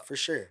assaulted. For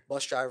sure.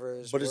 Bus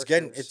drivers. But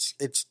workers.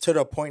 it's to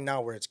the point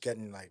now where it's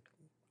getting like,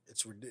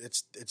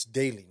 it's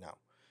daily now,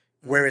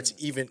 where it's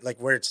even like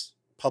where it's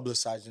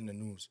publicized in the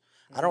news.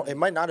 It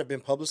might not have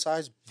been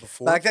publicized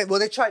before. Back then, well,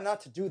 they try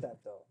not to do that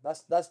though.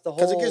 That's the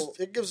whole. Because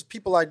it gives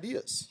people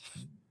ideas.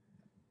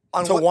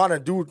 To want to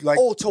do like.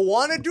 Oh, to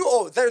want to do.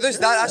 Oh, there's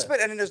that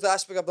aspect, and then there's the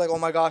aspect of like, oh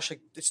my gosh,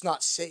 like it's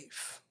not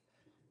safe.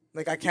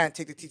 Like I can't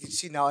take the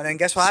TTC now, and then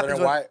guess what happens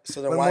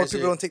when more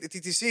people don't take the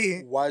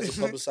TTC? Why is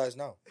it publicized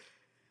now?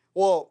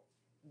 Well,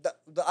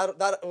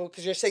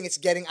 because you're saying it's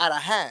getting out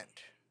of hand.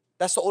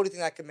 That's the only thing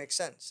that can make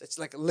sense. It's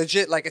like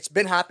legit, like it's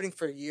been happening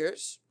for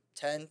years,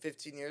 10,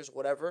 15 years,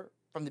 whatever,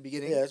 from the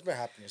beginning. Yeah, it's been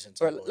happening since.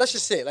 But let's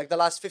just say, like the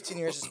last 15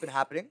 years, it's been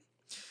happening.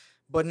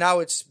 But now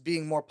it's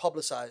being more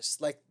publicized.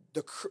 Like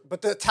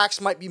but the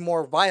attacks might be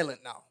more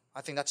violent now.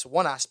 I think that's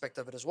one aspect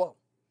of it as well.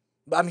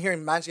 But I'm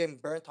hearing man's getting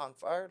burnt on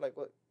fire. Like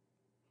what?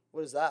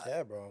 What is that?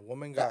 Yeah, bro. A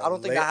woman got. I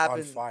don't think that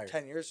happened on fire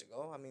 10 years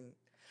ago. I mean,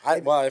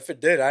 well, if it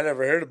did, I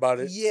never heard about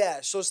it. Yeah,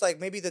 so it's like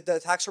maybe the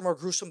attacks are more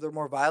gruesome, they're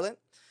more violent,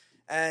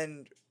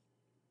 and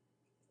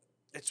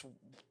it's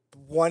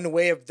one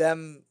way of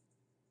them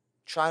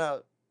trying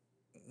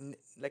to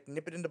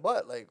nip it in the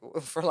butt, like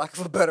for lack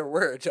of a better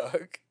word,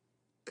 dog.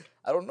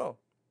 I don't know.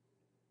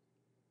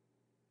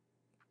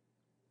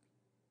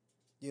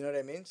 You know what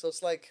I mean? So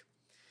it's like,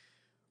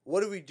 what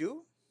do we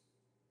do?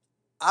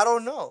 I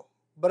don't know.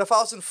 But if I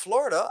was in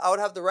Florida, I would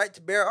have the right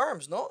to bear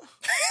arms, no?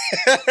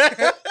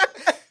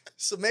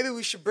 So maybe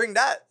we should bring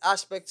that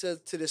aspect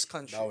to this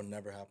country. That would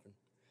never happen.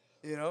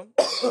 You know?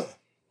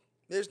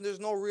 There's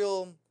no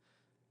real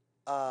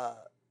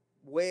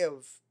way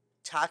of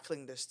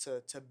tackling this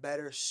to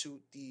better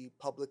suit the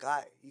public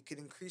eye. You can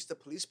increase the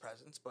police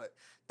presence, but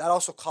that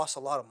also costs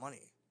a lot of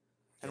money.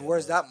 And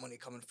where's that money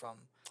coming from?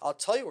 I'll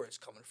tell you where it's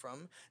coming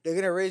from. They're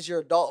going to raise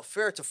your adult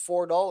fare to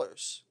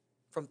 $4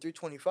 from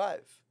 $3.25.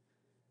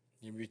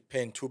 You'd be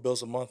paying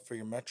 $2 a month for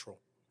your metro.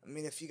 I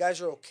mean, if you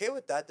guys are okay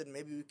with that, then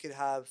maybe we could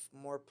have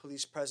more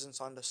police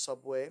presence on the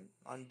subway,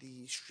 on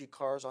the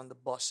streetcars, on the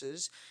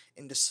buses,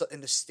 in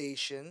the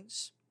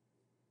stations.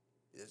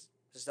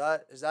 Is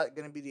that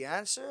going to be the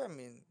answer? I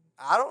mean,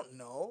 I don't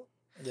know.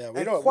 Yeah,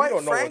 we don't know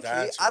what the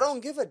answer is. I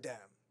don't give a damn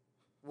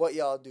what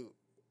y'all do.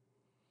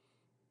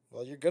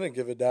 Well, you're going to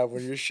give a damn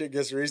when your shit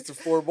gets raised to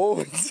 $4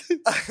 bones.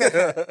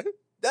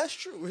 That's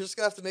true. We're just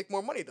going to have to make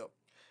more money, though.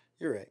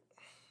 You're right.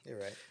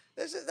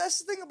 That's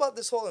the thing about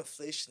this whole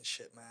inflation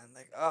shit, man.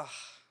 Like,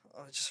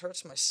 it just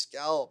hurts my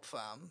scalp,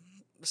 fam.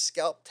 The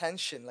scalp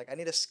tension. Like, I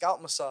need a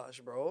scalp massage,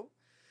 bro.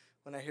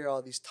 when I hear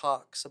all these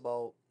talks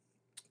about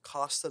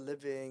cost of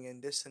living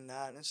and this and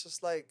that. And it's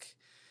just like,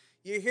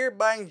 you're here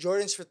buying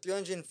Jordans for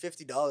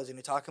 $350 and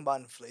you're talking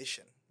about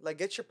inflation. Like,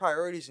 get your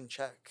priorities in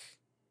check.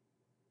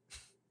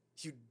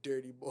 You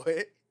dirty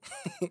boy.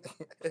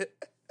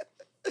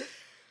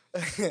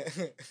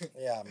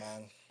 Yeah,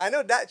 man. I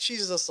know that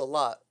cheeses us a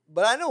lot,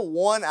 but I know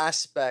one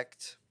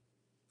aspect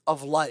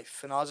of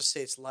life, and I'll just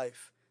say it's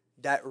life,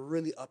 that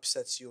really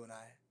upsets you and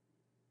I.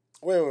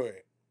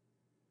 Wait.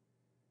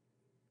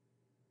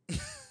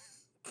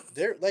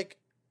 They're like,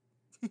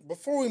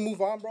 before we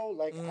move on, bro,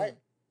 like,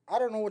 I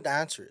don't know what the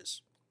answer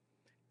is.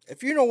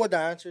 If you know what the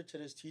answer to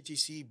this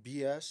TTC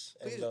BS,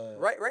 Please, and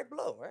right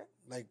below, right?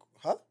 like,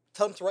 huh?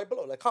 Tell them to write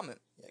below, like comment.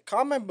 Yeah,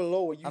 comment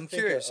below what you I'm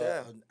think curious,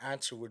 an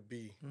answer would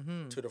be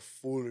to the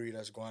foolery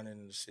that's going on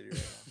in the city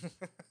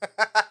right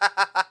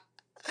now.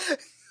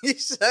 He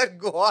said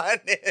go on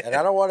it. And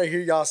I don't want to hear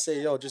y'all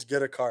say, yo, just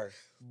get a car.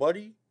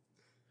 Buddy,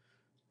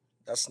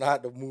 that's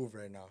not the move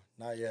right now.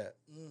 Not yet.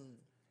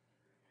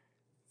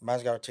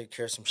 Man's got to take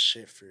care of some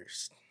shit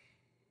first.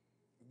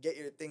 Get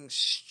your things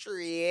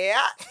straight.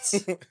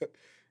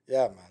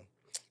 Yeah, man.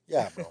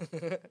 Yeah, bro.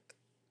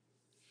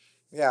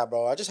 Yeah,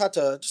 bro. I just had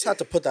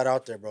to put that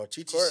out there, bro.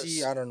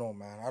 TTC, I don't know,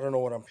 man. I don't know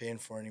what I'm paying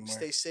for anymore.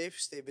 Stay safe,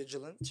 stay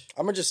vigilant.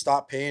 I'm going to just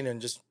stop paying and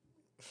just,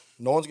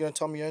 no one's going to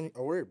tell me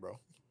a word, bro.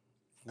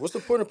 What's the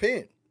point of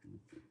paying?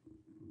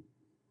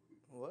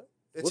 What?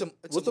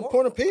 What's the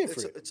point of paying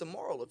for it? It's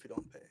immoral if you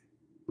don't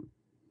pay.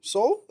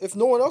 So, if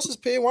no one else is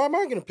paying, why am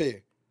I going to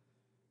pay?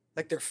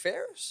 Like their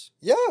fares?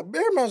 Yeah,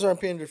 Bearmans aren't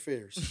paying their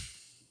fares.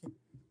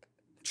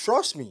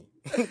 Trust me.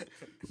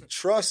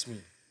 Trust me.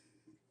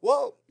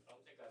 Well, I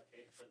don't think I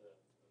paid for the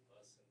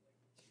bus in like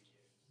 2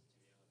 years, to be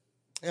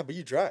honest. Yeah, but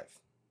you drive.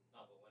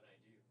 No, but when I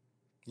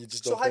do. You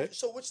just don't pay?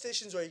 so which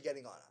stations are you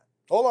getting on at?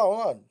 Hold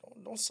on.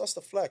 Don't suss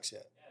the flex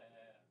yet. Yeah.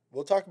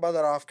 We'll talk about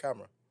that off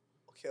camera.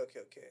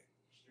 Okay.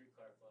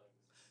 Streetcar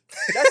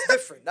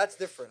flags. That's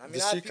different. I mean, The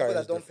I have streetcar people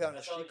that is don't pay on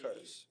different. the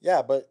streetcars.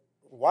 Yeah, but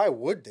why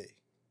would they?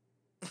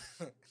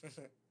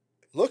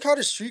 Look how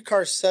the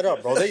streetcar's set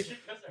up,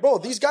 bro.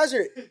 These guys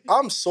are,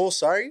 I'm so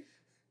sorry.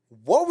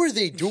 What were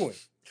they doing?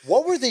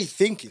 What were they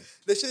thinking?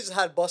 They should have just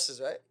had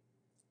buses, right?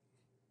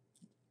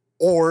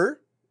 Or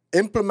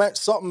implement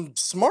something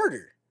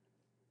smarter.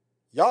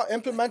 Y'all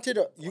implemented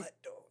What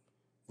though?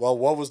 Well,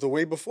 what was the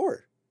way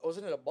before?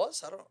 Wasn't it a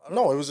bus? I don't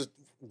No, know. it was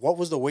what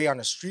was the way on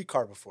a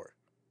streetcar before?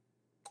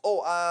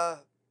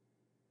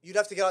 You'd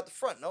have to get out the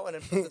front, no?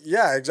 And then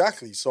Yeah,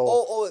 exactly.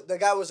 So the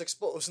guy was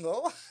exposed,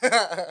 no?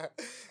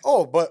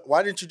 but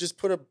why didn't you just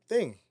put a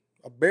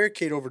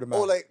barricade over the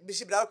mouth? But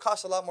that would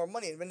cost a lot more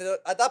money. And when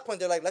at that point,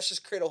 they're like, let's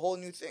just create a whole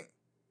new thing.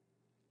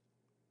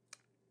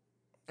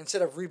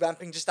 Instead of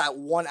revamping just that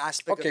one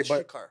aspect of the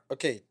streetcar.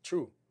 Okay,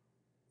 true.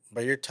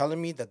 But you're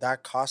telling me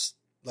that costs,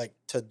 like,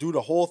 to do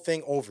the whole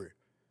thing over.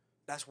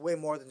 That's way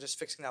more than just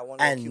fixing that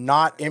one. And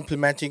not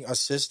implementing a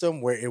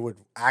system where it would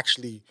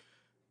actually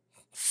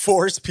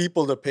force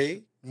people to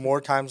pay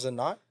more times than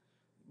not.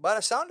 By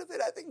the sound of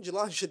it, I think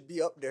Geelong should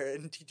be up there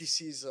in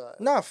TTC's.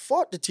 Nah,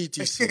 fuck the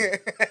TTC.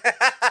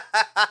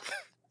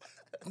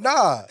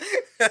 Nah.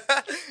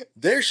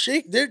 They're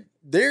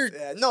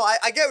Yeah, no,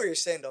 I get what you're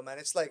saying though, man.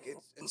 It's like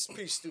it's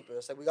pretty stupid.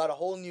 It's like we got a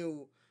whole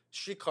new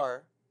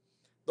streetcar.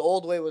 The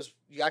old way was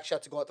you actually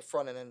had to go out the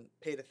front and then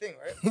pay the thing,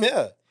 right?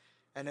 Yeah.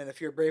 And then if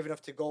you're brave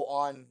enough to go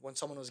on when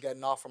someone was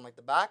getting off from like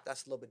the back,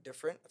 that's a little bit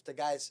different. If the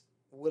guy's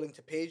willing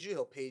to pay you,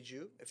 he'll pay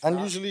you. If And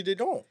not, usually they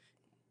don't.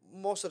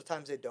 most of the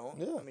times they don't.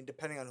 Yeah. I mean,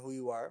 depending on who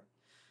you are.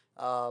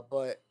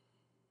 But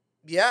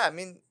yeah, I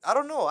mean, I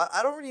don't know.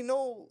 I don't really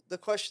know the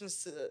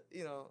questions to,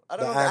 I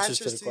don't know the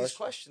answers to these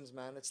questions,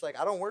 man. It's like,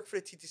 I don't work for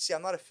the TTC.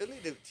 I'm not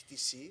affiliated with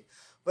TTC.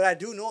 But I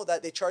do know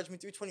that they charge me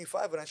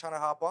 $325 when I'm trying to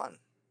hop on,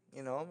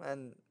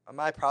 And am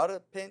I proud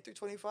of paying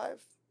 $325?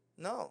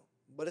 No.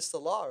 But it's the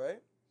law,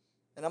 right?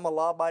 And I'm a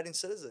law-abiding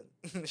citizen.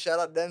 Shout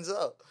out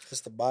Denzel. It's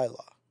the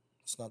bylaw.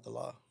 It's not the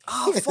law.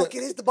 Oh, fuck,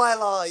 it is the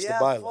bylaw. It's yeah,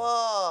 the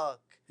bylaw. fuck.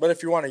 But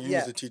if you want to use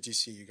Yeah. the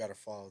TTC, you got to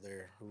follow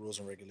their rules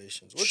and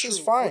regulations, which True, is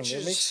fine. which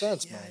It makes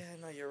sense, man. Yeah,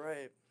 no, you're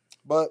right.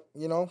 But,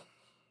 when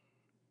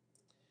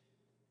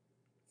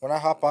I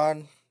hop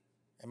on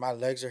and my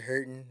legs are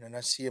hurting and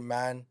I see a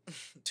man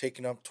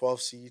taking up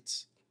 12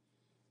 seats,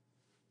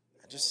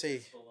 I just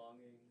say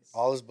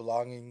all his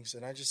belongings,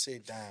 and I just say,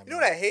 damn. You know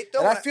what I hate, though?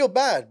 And I When feel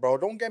bad, bro.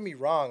 Don't get me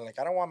wrong. Like,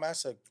 I don't want man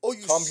to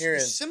come here you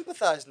and...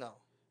 sympathize now.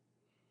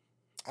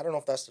 I don't know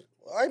if that's the...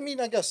 I mean,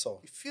 I guess so.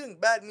 You feeling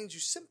bad means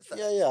you sympathize.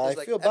 Yeah, I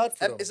feel bad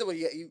for them. Is it what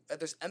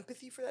there's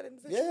empathy for that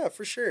individual? Yeah,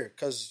 for sure.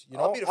 Because,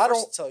 I'll be the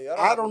first to tell you.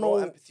 I don't know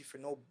empathy for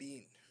no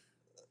bean.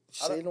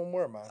 Say no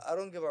more, man. I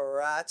don't give a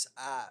rat's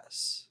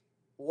ass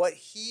what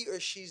he or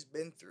she's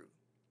been through.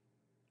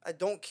 I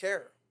don't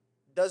care.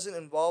 Doesn't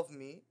involve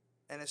me,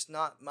 and it's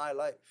not my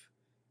life.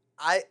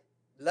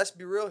 Let's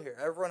be real here.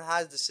 Everyone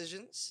has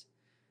decisions,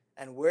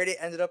 and where they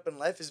ended up in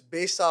life is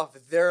based off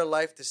their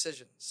life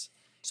decisions.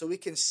 So we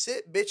can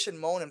sit, bitch, and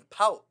moan and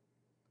pout,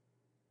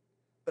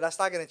 but that's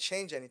not gonna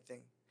change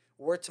anything.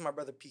 Word to my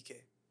brother PK.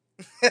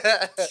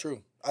 It's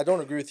true. I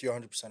don't agree with you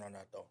 100% on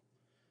that, though.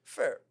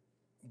 Fair.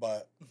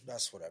 But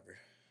that's whatever.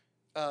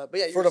 But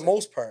yeah, For the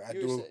most part, I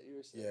you were do. saying- you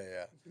were saying.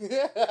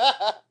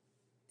 Yeah.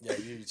 Yeah,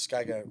 this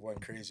guy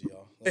went crazy,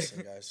 y'all.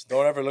 Listen, guys,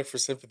 don't ever look for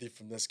sympathy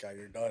from this guy.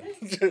 You're done.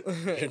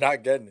 You're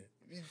not getting it.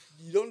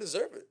 You don't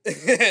deserve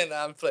it.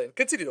 Nah, I'm playing.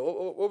 Continue.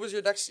 Though. What was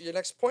your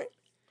next point?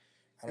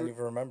 I don't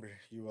even remember.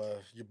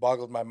 You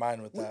boggled my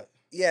mind with that.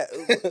 Yeah,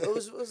 it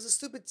was a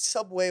stupid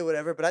subway,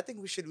 whatever. But I think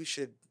we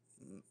should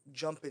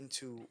jump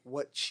into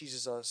what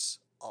cheeses us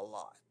a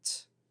lot.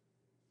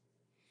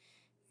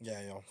 Yeah,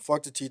 yo.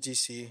 Fuck the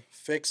TTC.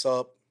 Fix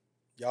up.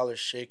 Y'all are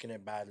shaking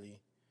it badly.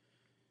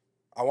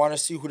 I want to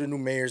see who the new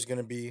mayor is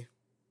gonna be.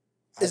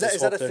 Is that a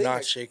they're thing? not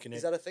Like, shaking it.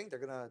 Is that a thing? They're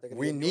gonna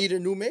We get need a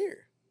new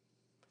mayor.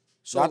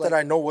 So Not that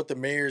like- I know what the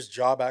mayor's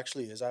job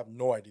actually is. I have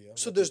no idea.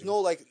 So what there's they do. no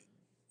like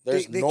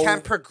There's they no.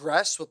 can't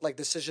progress with like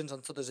decisions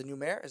until there's a new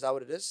mayor. Is that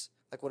what it is?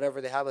 Like whatever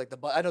they have, like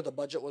I know the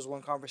budget was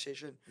one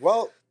conversation.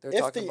 Well, They're if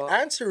talking the about-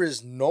 answer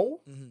is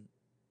no, Mhm.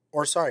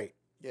 or sorry,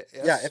 Yeah.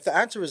 yeah, if the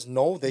answer is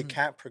no, Mm-hmm. they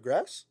can't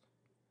progress,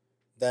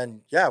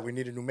 then yeah, we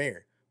need a new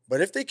mayor. But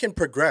if they can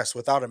progress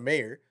without a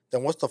mayor,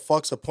 then what's the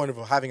fuck's the point of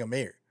having a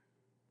mayor?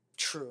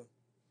 True.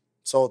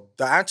 So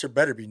the answer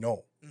better be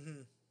no.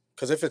 Mm-hmm.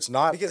 Because if it's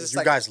not, Because it's you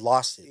like- guys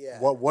lost it. Yeah.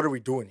 What are we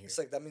doing here? It's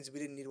like that means we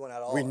didn't need one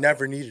at all. We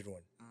never needed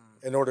one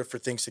in order for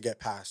things to get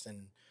passed and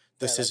like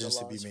the decisions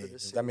to be laws for made. the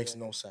city, That makes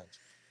yeah. no sense.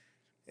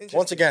 Interesting.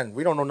 Once again,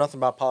 we don't know nothing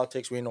about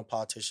politics. We ain't no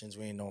politicians.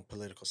 We ain't no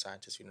political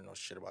scientists. We don't know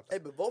shit about Hey,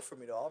 that. but vote for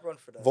me though. I'll run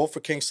for that. Vote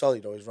for King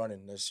Sully though. He's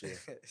running this year.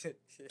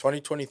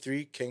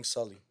 2023, King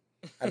Sully,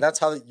 and that's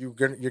how you're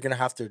gonna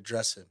have to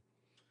address him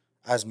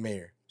as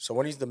mayor. So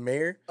when he's the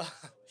mayor,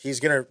 he's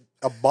gonna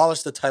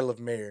abolish the title of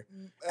mayor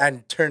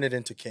and turn it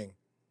into king.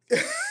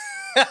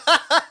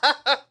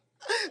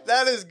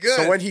 That is good.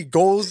 So when he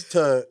goes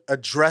to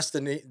address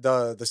the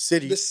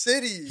city, the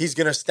city, he's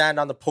gonna stand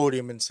on the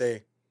podium and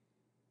say,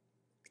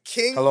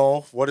 King.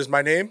 "Hello, what is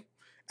my name?"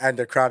 And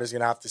the crowd is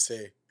gonna have to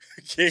say,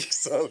 "King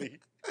Sully."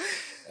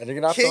 And you're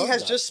gonna have to King hug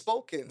has that. just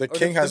spoken. The Or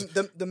king has-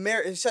 the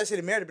mayor. Instead of say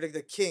the mayor, but like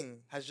the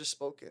king has just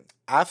spoken.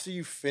 After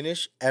you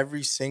finish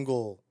every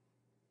single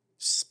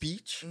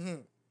speech,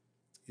 Mhm.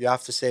 you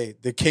have to say,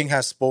 "The king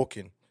has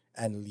spoken,"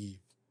 and leave.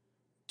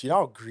 Do you know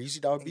how greasy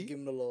that would And be? give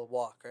him a little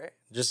walk, right?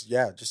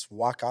 Just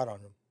walk out on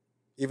him.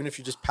 Even if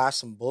you just pass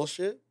some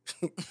bullshit,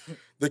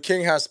 the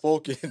king has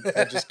spoken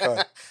and just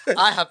cut.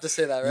 I have to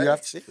say that, right? You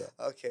have to say that.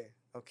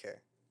 Okay.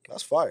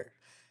 That's fire.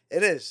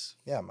 It is.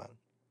 Yeah, man.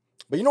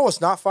 But you know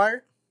what's not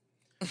fire?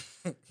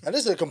 And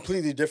this is a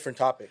completely different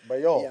topic.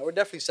 But yo, Yeah, we're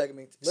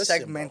definitely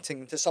Listen,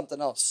 segmenting to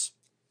something else.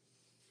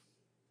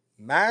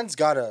 man's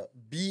gotta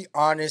be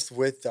honest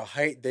with the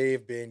height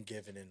they've been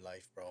given in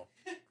life, bro.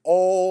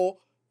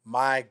 Oh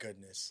my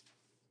goodness.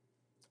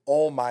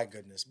 Oh my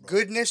goodness, bro.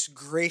 Goodness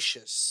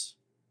gracious.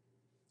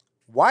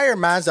 Why are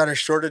mans that are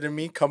shorter than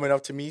me coming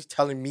up to me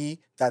telling me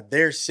that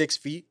they're 6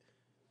 feet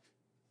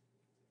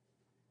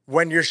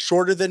when you're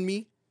shorter than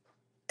me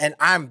and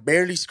I'm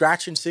barely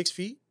scratching 6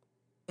 feet?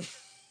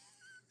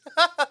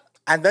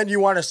 And then you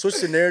want to switch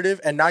the narrative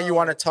and now you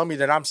want to tell me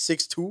that I'm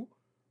 6'2"?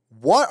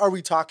 What are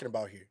we talking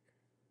about here?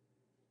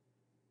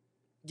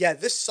 Yeah,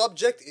 this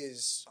subject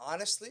is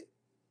honestly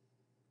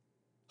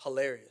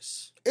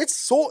hilarious. It's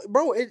so,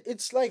 bro,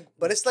 it's like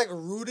But it's like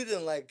rooted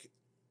in like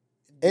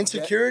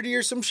insecurity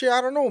or some shit. I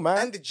don't know, man.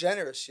 and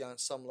degeneracy on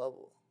some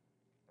level.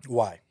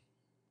 Why?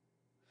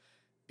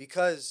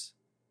 Because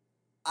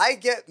I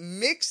get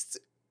mixed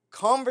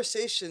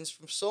conversations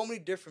from so many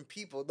different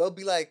people. They'll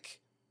be like,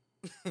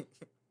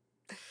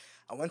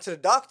 I went to the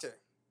doctor.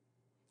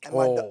 And my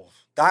Oh,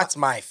 that's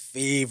my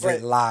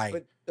favorite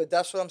lie. But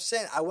that's what I'm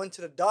saying. I went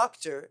to the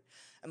doctor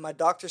and my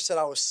doctor said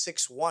I was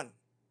 6'1".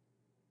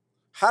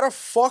 How the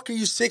fuck are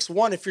you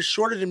 6'1" if you're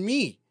shorter than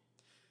me?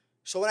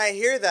 So when I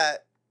hear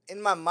that,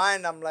 in my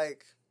mind, I'm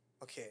like,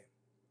 okay,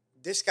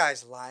 this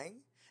guy's lying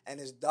and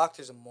his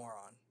doctor's a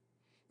moron.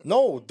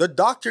 No, the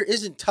doctor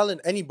isn't telling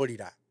anybody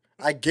that.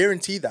 I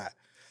guarantee that.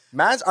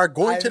 Mans are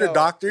going I to the know.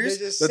 doctors.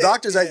 They just The say-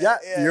 doctor's like, yeah,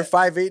 yeah, yeah. you're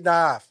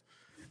 5'8.5".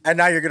 And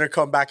now you're going to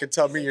come back and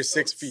tell me you're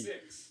 6 feet.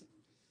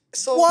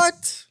 So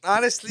What?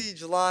 honestly,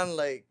 Jalan,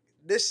 like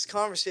this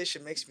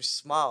conversation makes me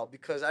smile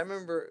because I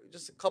remember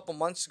just a couple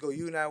months ago,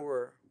 you and I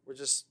were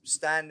just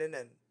standing,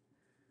 and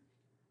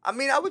I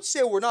mean, I would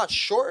say we're not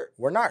short.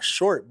 We're not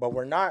short, but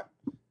we're not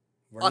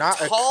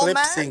A tall man?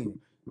 eclipsing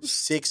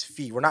 6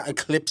 feet. We're not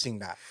eclipsing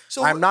that.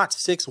 So I'm what- not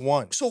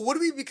 6'1". So would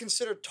we be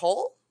considered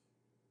tall?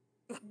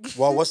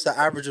 Well, what's the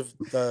average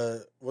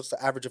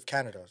of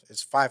Canada?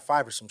 It's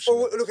 5'5" or some shit.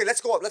 Or like that. okay, let's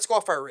go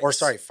off our race. Or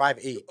sorry,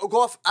 5'8". Or go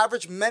off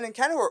average men in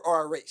Canada or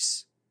our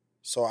race.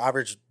 So the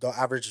average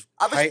Average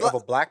height of bla-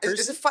 a black person.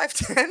 Is it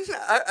 5'10"?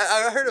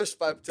 I heard it was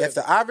 5'10". If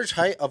the average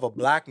height of a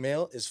black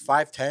male is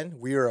 5'10",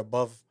 we are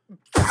above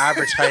the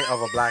average height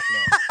of a black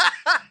male.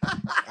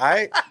 All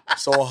right?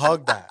 So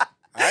hug that.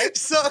 All right?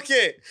 So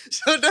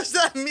does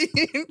that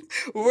mean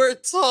we're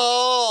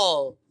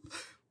tall?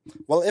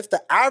 Well, if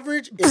the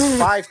average is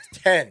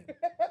 5'10",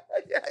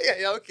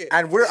 Yeah, okay.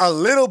 and we're a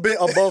little bit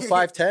above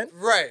 5'10",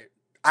 Right.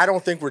 I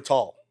don't think we're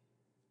tall.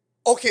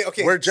 Okay.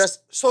 We're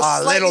just a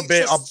slightly- little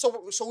bit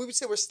So we would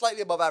say we're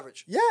slightly above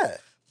average. Yeah.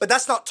 But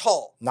that's not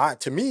tall.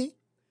 Not to me.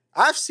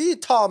 I've seen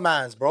tall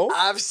mans, bro.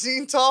 I've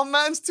seen tall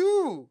mans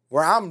too.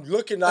 Where I'm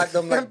looking at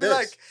them like Be this.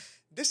 like,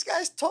 this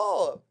guy's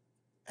tall.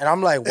 And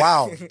I'm like,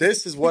 wow,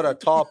 this is what a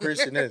tall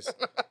person is.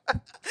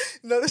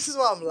 No, this is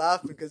why I'm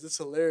laughing because it's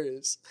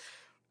hilarious.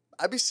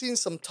 I be seeing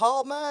some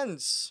tall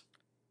mans.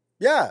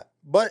 Yeah,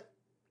 but,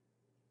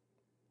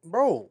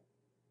 bro,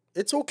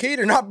 it's okay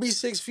to not be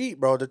 6 feet,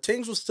 bro. The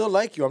things will still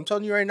like you. I'm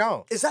telling you right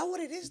now. Is that what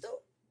it is though?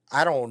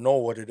 I don't know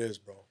what it is,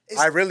 bro.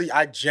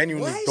 I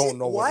genuinely don't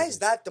know what it is. Why is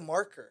that the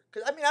marker?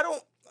 Because I mean, I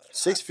don't.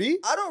 6 feet?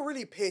 I don't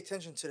really pay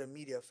attention to the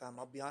media, fam.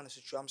 I'll be honest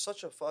with you. I'm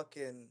such a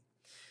fucking,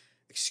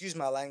 excuse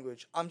my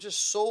language. I'm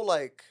just so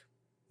like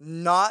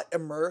not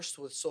immersed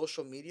with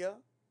social media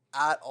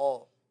at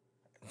all.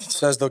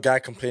 Says the guy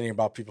complaining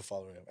about people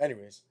following him.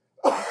 Anyways.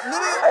 No.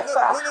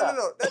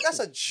 That's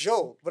a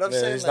joke. But I'm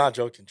saying he's like, not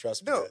joking.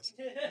 Trust me, no. guys.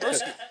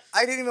 Broski,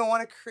 I didn't even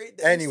want to create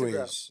the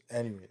Anyways.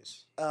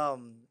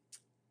 Instagram.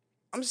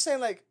 I'm just saying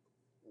like,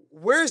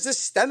 where is this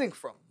stemming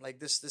from? Like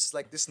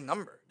this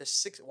number, this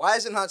 6. Why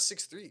is it not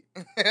 6'3"?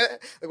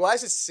 Like why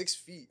is it 6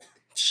 feet?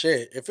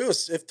 Shit, if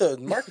the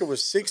market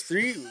was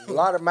 6'3", a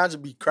lot of mans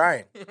would be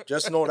crying.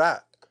 Just know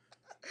that.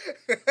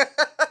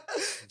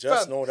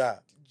 Just know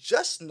that.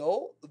 Just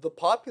know the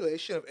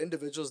population of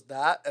individuals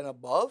that and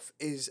above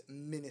is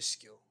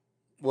minuscule.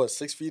 What,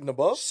 6 feet and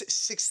above?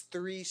 6'3",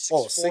 6'4",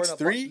 Oh, and above,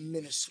 6'3"?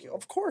 minuscule.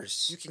 Of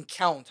course. You can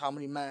count how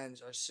many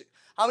mans are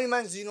how many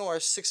mans do you know are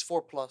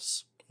 6'4"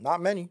 plus?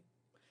 Not many.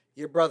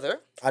 Your brother.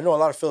 I know a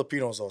lot of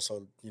Filipinos though,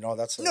 so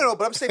that's No,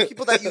 but I'm saying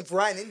people that you've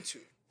ran into.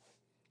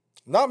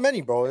 Not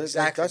many, bro.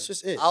 Exactly. That's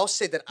just it. I'll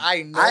say that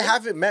I know. I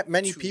haven't met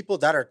many people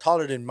that are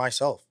taller than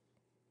myself.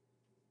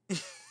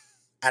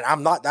 And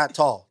I'm not that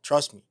tall.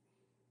 Trust me.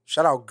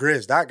 Shout out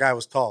Grizz. That guy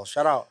was tall.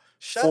 Shout out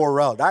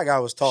 4L. That guy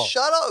was tall.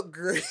 Shout out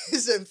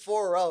Grizz and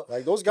 4L.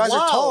 Like, those guys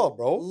are tall,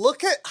 bro.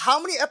 Look at how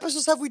many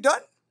episodes have we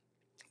done?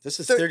 This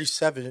is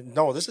 37.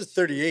 No, this is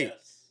 38.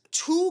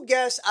 2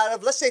 guests out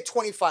of, let's say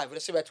 25.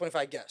 Let's say we had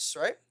 25 guests,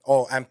 right?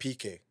 Oh, and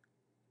PK.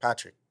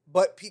 Patrick.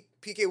 But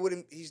PK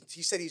wouldn't, he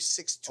said he's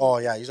 6'2". Oh,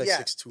 yeah, he's like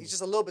 6'2". He's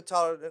just a little bit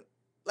taller than,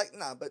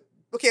 but,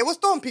 okay, let's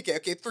throw him PK.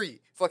 Okay, 3.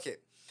 Fuck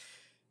it.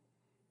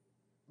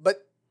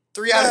 But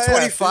 3 out of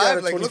 25, 3 out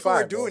of like, look what we're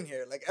 25, bro. doing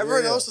here. Like,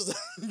 everyone else is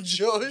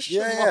Joe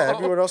Yeah,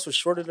 everyone else was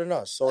shorter than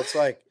us. So it's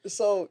like,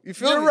 So, you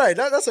feel you're me? right.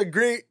 That's a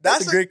great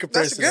comparison.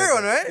 That's a great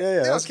one, right?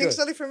 Yeah, that's King good.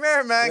 Sully for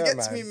mayor, man. Yeah,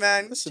 Gets man. me,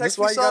 man. Listen, Check that's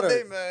why me you all gotta-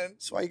 day, man.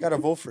 That's why you got to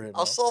vote for him.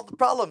 I'll solve the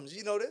problems.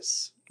 You know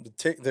this?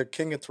 The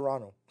king of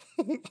Toronto.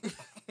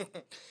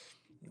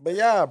 But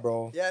yeah,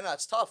 bro. Yeah, no,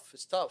 it's tough.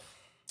 It's tough.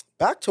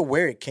 Back to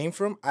where it came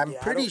from, I'm Yeah,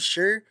 I pretty don't-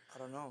 sure. I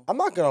don't know. I'm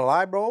not going to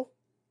lie, bro.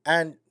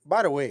 And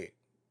by the way,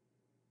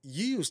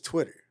 you use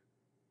Twitter.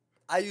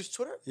 I use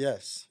Twitter?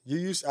 Yes.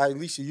 At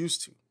least you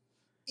used to.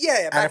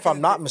 Yeah. And back if I'm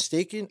in not the-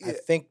 mistaken, I Yeah.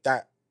 think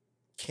that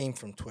came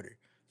from Twitter.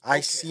 I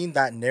Okay. seen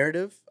that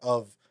narrative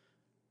of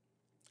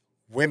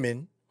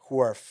women who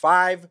are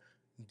 5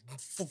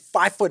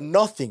 foot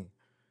nothing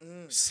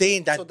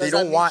saying that So they does that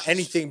don't mean want she's-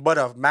 anything but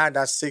a man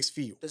that's 6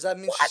 feet. Does that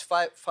mean she's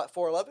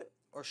 4'11"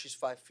 or she's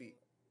 5 feet?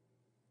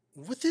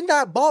 Within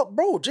that ball,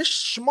 bro,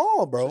 just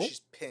small, bro. So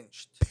she's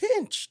pinched.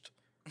 Pinched.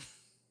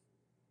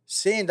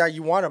 Saying that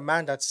you want a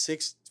man that's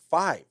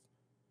 6'5".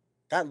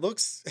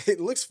 It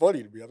looks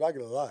funny to me. I'm not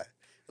gonna lie.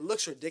 It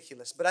looks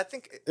ridiculous, but I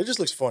think It just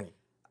looks funny.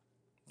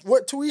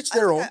 What, to each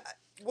their own. What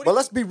do But you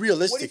let's think- be What do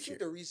realistic you here. think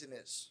the reason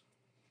is?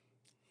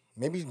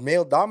 Maybe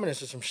male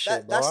dominance or some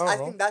shit, bro. I don't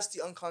know. think that's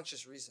the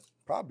unconscious reason.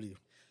 Probably.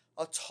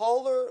 A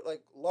taller,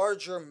 like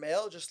larger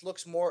male just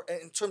looks more,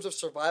 in terms of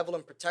survival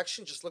and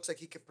protection, just looks like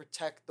he could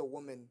protect the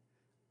woman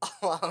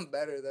a lot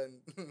better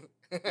than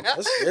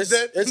it's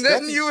than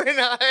definitely- you and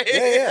I.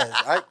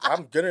 Yeah.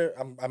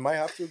 I might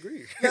have to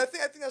agree. Yeah, I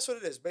think that's what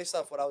it is, based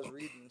off what I was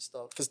reading and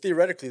stuff. Because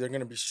theoretically, they're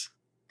gonna be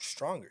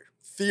stronger.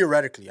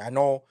 Theoretically, I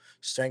know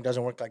strength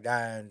doesn't work like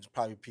that, and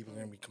probably people are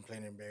gonna be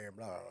complaining there,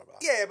 blah blah blah.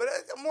 Yeah, but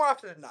more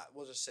often than not,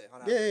 we'll just say.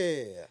 On average.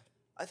 Yeah.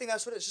 I think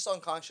that's what it's just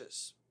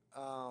unconscious.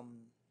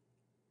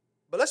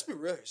 But let's be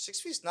real here. 6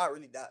 feet's not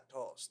really that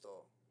tall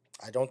still.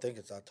 I don't think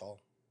it's that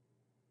tall.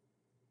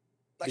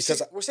 Like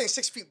Because we're saying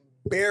 6 feet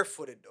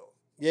barefooted though.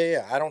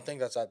 Yeah. I don't think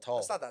that's that tall.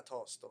 It's not that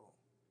tall still.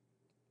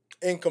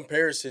 In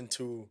comparison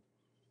to,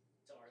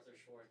 To Arthur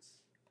Schwartz.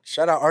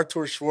 shout out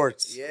Artur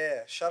Schwartz.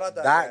 Yeah, shout out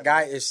That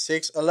guy is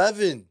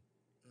 6'11".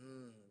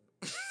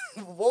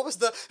 What was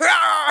the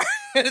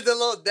the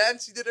little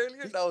dance you did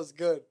earlier? That was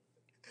good.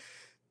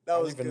 That I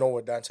was don't even good. know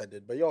what dance I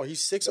did, but yo,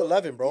 he's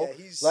 6'11", bro. Yeah,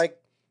 he's-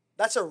 like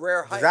That's a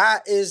rare height.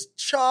 that is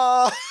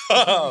chop.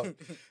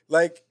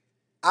 Like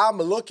I'm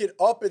looking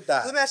up at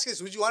that. Let me ask you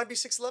this: would you want to be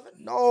 6'11"?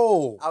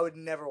 No, I would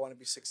never want to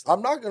be 6'11".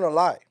 I'm not gonna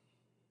lie.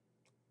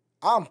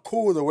 I'm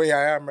cool the way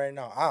I am right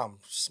now. I'm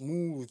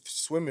smooth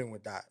swimming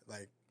with that.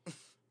 Like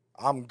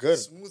I'm good.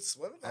 Smooth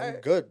swimming. I'm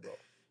Alright. good, bro.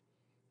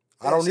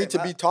 I Yeah, don't same. need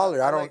to be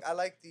taller. I don't. I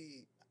like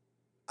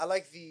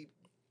the.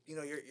 You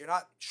know, you're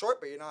not short,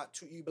 but you're not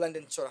too. You blend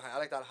in sort of height. I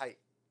like that height.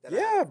 That I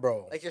Yeah, have.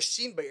 bro. Like you're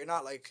seen, but you're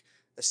not like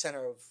the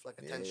center of like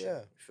attention. yeah.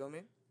 You feel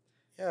me?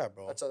 Yeah,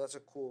 bro. That's a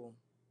cool.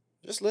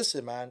 Just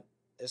listen, man.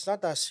 It's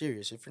not that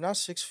serious. If you're not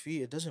 6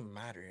 feet, it doesn't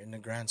matter in the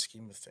grand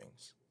scheme of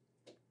things.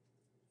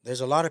 There's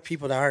a lot of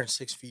people that aren't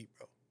 6 feet,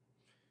 bro.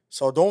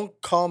 So don't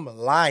come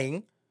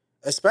lying,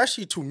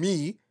 especially to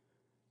me,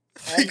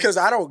 because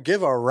I don't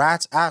give a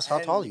rat's ass how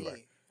And tall you are.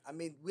 me. I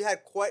mean, we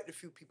had quite a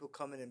few people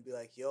come in and be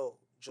like, "Yo,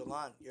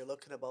 Jalan, you're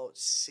looking about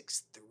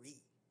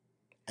 6'3".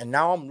 And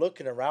now I'm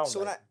looking around So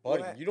like, when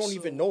buddy, I- you don't so-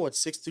 even know what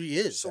 6'3"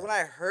 is. So man. when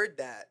I heard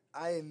that,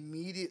 I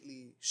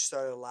immediately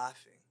started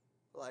laughing.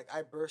 Like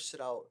I bursted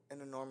out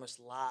an enormous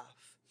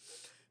laugh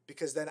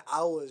because then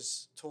I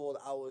was told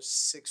I was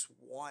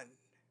 6'1".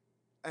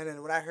 And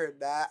then when I heard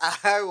that,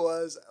 I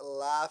was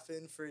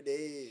laughing for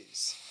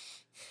days.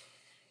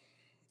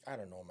 I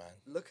don't know, man.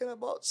 Looking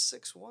about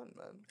 6'1",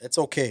 man. It's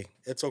okay.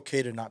 It's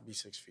okay to not be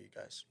 6 feet,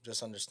 guys.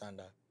 Just understand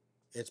that.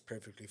 It's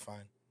perfectly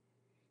fine.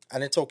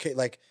 And it's okay,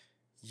 like,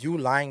 you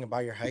lying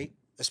about your height,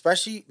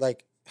 especially,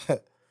 like,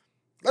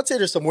 let's say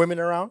there's some women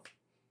around,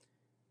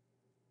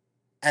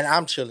 and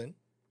I'm chilling,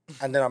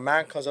 and then a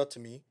man comes up to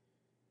me,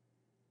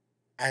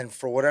 and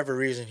for whatever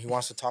reason, he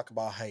wants to talk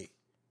about height.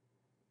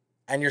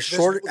 And you're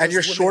shorter, and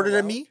you're women shorter than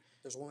around? me.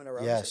 There's women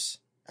around. Yes.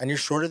 And you're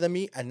shorter than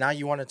me, and now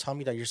you want to tell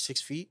me that you're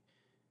 6 feet?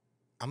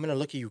 I'm going to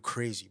look at you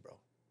crazy, bro.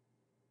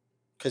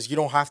 Because you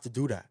don't have to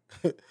do that.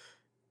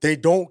 They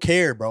don't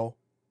care, bro.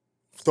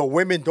 The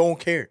women don't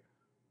care.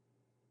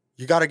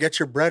 You got to get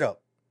your bread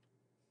up.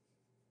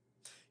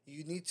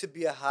 You need to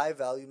be a high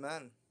value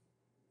man.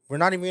 We're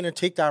not even going to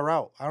take that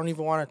route. I don't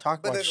even want to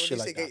talk But about then when shit you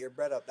say like get that. your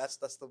bread up, that's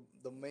the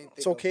main thing.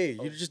 It's okay.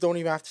 You just don't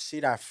even have to say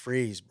that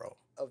phrase, bro.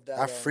 of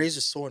That phrase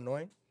is so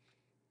annoying,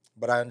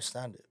 but I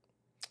understand it.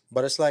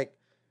 But it's like,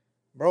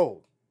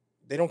 bro,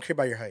 they don't care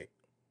about your height.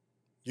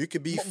 You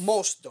could be...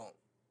 Most don't.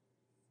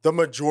 The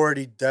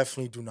majority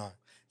definitely do not.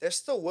 There's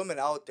still women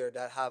out there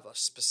that have a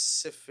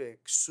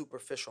specific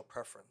superficial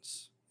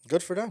preference.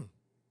 Good for them.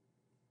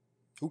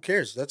 Who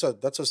cares? That's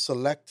a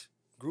select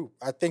group.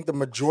 I think the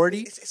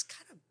majority... It's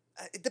kind of...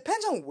 It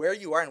depends on where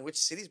you are in which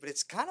cities, but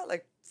it's kind of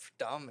like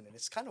predominant.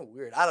 It's kind of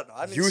weird. I don't know.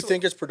 I mean, you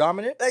think it's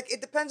predominant? like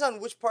it depends on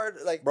which part.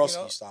 Like, Bro, you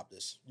know, stop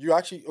this. You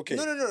actually... Okay.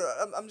 No.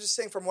 I'm just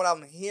saying from what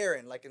I'm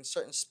hearing, like in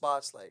certain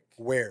spots, like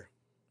Where?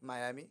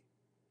 Miami,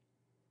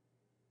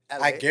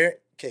 LA, I guarantee...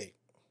 Okay.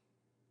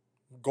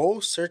 Go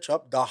search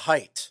up the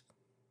height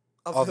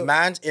of the-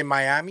 mans in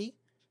Miami.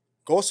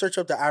 Go search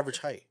up the average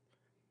height.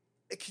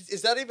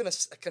 Is that even a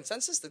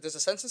consensus? There's a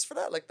census for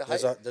that, like the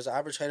height. There's an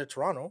average height of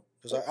Toronto.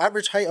 There's an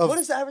average height of What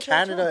is the average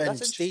height of Canada Toronto? and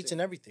That's states interesting.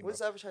 and everything. What is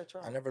bro. the average height of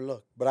Toronto? I never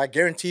looked. But I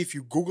guarantee if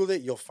you Google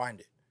it, you'll find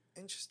it.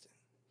 Interesting.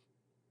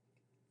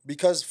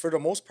 Because for the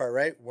most part,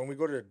 right, when we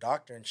go to the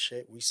doctor and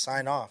shit, we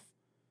sign off.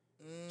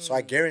 So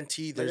I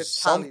guarantee Like there's it's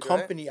some tallied, right?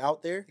 company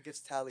out there It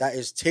gets tallied. that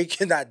is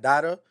taking that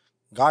data.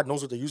 God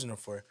knows what they're using it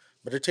for.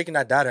 But they're taking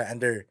that data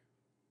and they're,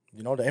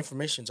 the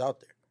information's out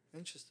there.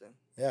 Interesting.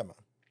 Yeah, man.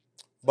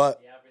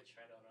 But, The average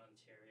height on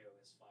Ontario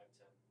is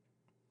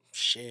 5'10".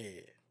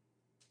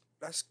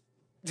 shit.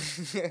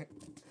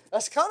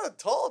 That's kind of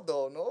tall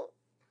though, no?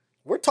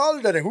 We're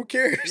taller than it. Who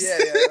cares? Yeah.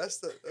 That's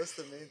the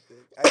main thing.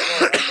 I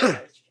know.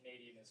 Average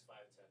Canadian is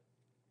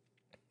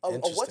 5'10". What,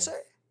 Interesting.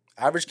 sir?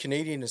 Average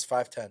Canadian is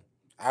 5'10".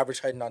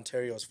 Average height in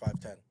Ontario is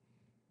 5'10".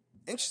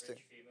 Interesting.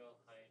 Average female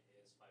height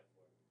is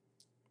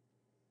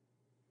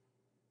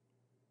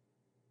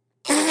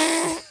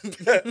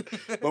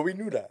 5'4". But we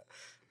knew that.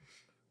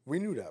 We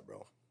knew that,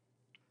 bro.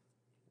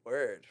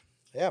 Word.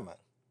 Yeah, man.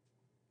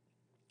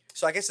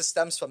 So I guess it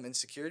stems from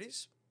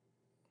insecurities.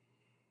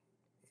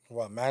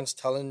 What, man's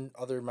telling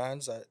other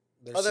mans that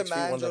they're Other 6 feet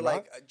when mans they're are not?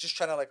 like just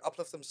trying to like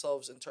uplift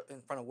themselves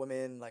in front of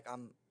women. Like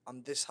I'm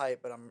this height,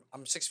 but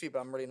I'm 6 feet, but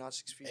I'm really not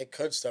 6 feet. It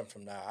could stem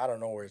from that. I don't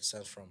know where it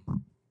stems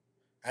from.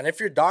 And if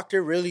your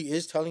doctor really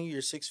is telling you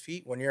you're 6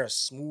 feet when you're a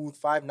smooth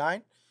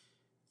 5'9",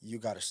 you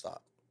got to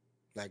stop.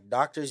 Like,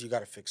 doctors, you got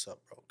to fix up,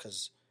 bro.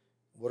 Because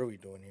what are we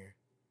doing here?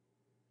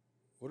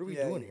 What are we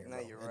Yeah, doing here, no,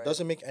 bro? you're It right.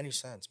 doesn't make any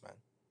sense, man.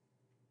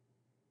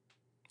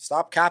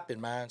 Stop capping,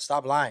 man.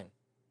 Stop lying.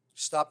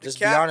 Stop the Just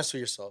cap. be honest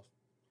with yourself.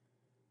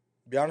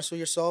 Be honest with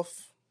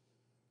yourself.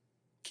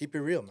 Keep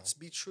it real, man. Just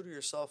be true to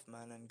yourself,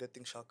 man, and good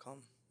things shall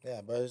come.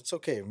 Yeah, but it's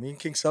okay. Me and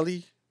King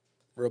Sully,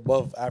 we're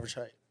above average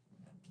height.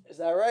 Is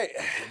that right?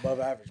 We're above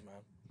average,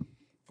 man.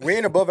 We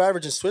ain't above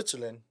average in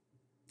Switzerland.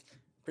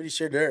 Pretty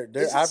sure their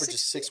Is it average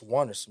is 6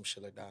 6'1" or some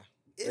shit like that.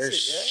 Is They're it,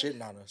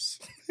 shitting on us.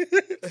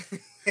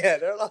 Yeah,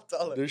 they're a lot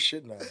taller. They're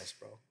shitting on us,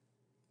 bro.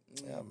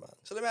 Yeah, man.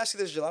 So let me ask you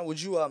this, Jalan. Would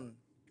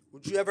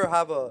you ever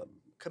have a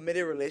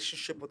committed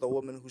relationship with a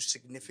woman who's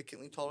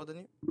significantly taller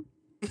than you?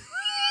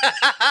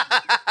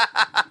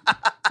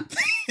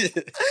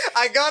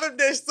 I got him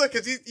there still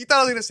because he thought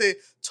I was gonna say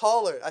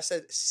taller. I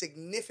said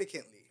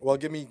significantly. Well,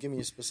 give me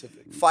a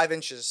specific. 5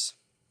 inches.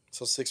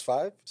 So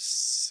 6'5"?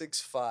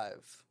 6'5".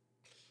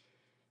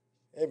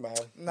 Hey, man.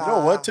 You Nah.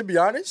 know what? To be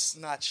honest,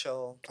 Not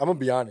chill. I'm gonna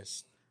be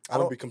honest. I'm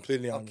gonna don't- be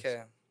completely honest.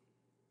 Okay.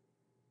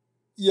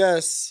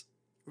 Yes,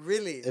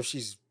 Really? if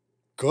she's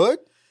good,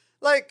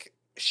 Like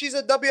she's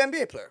a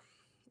WNBA player.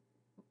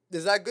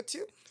 Is that good to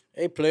you?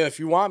 Hey, player, if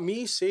you want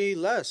me, say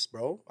less,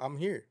 bro. I'm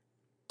here.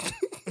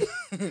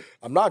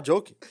 I'm not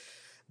joking.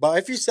 But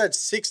if you said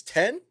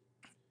 6'10",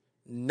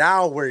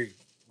 now we're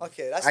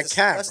Okay, that's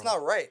bro.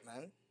 not right,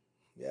 man.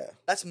 Yeah.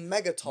 That's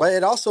mega tall. But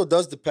it also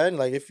does depend.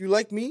 Like, if you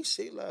like me,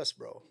 say less,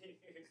 bro.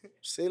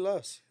 Say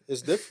less.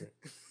 It's different.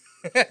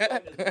 I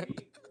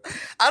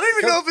don't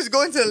even know if it's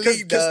going to the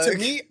league, Because dog. to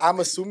me, I'm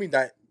assuming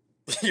that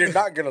you're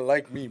not going to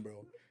like me, bro.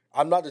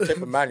 I'm not the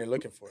type of man you're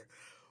looking for.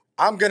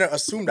 I'm going to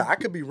assume that. I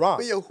could be wrong.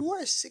 But yo, who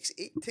are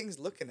 6'8" things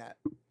looking at?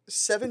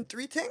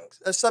 7'3" things?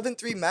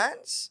 7'3"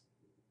 mans?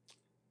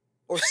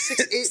 Or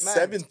 6'8"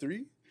 mans?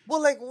 7'3"?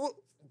 Well, like,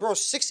 bro,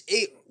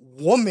 6'8"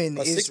 woman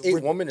A is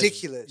 6'8" woman is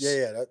ridiculous.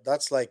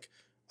 that's like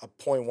a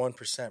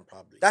 0.1%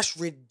 probably. That's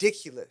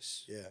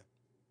ridiculous. Yeah.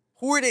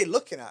 Who are they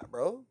looking at,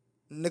 bro?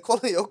 Nikola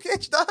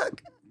Jokic,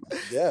 dog?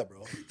 Yeah,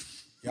 bro.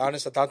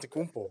 Giannis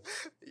Antetokounmpo.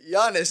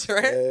 Giannis,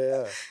 right?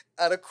 Yeah.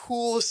 At a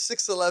cool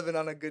 6'11"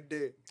 on a good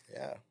day.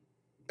 Yeah.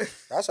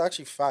 That's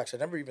actually facts. I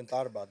never even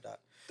thought about that.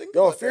 Think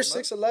Yo, about if you're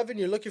that, man. 6'11",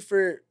 you're looking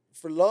for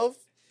love,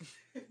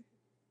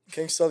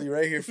 King Sully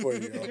right here for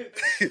you,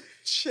 yo.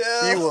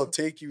 Chill. He will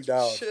take you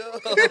down. Chill.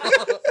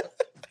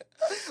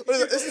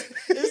 What is it?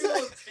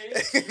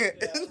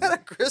 Isn't that a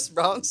Chris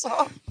Brown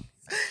song?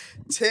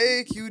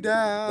 Take you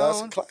down.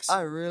 That's a classic.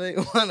 I really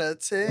wanna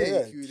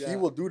take you down. He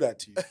will do that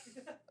to you.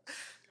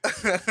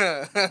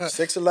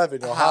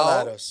 6'11", yo,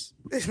 holla at us.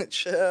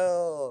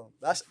 Chill.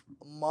 That's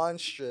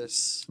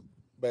monstrous.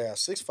 But yeah,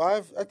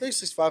 6'5", I think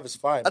 6'5" is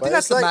fine. I think But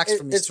that's it's the max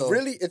for me It's still.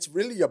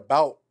 really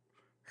about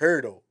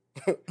her though.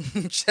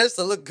 Just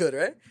to look good,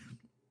 right?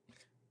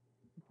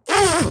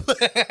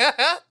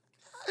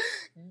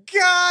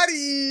 Got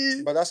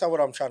it. But that's not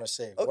what I'm trying to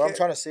say. What I'm Okay.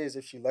 trying to say is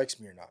if she likes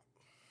me or not.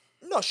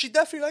 No, she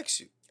definitely likes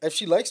you. If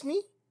she likes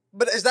me,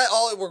 But is that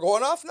all we're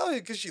going off now?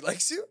 Because she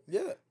likes you?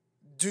 yeah,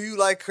 Do you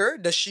like her?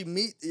 Does she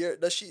meet your?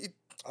 Does she?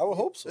 I would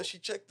hope so. Does she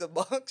check the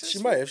boxes? She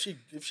might.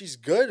 If she's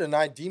good and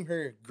I deem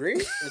her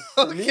great,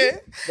 for me,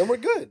 Okay. then we're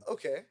good.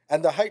 Okay.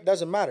 And the height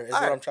doesn't matter. Is what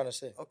Alright. I'm trying to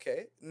say.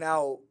 Okay.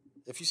 Now.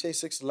 If you say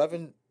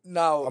 6'11",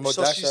 Now. I'ma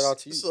so dash she's- that out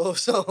to you.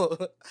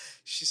 So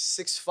she's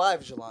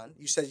 6'5", Jalan.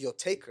 You said you'll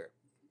take her.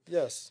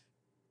 yes.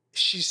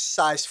 She's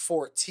size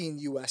 14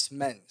 U.S.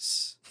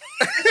 men's.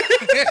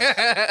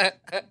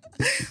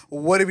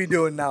 What are we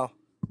doing now?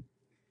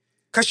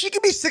 Cause she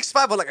could be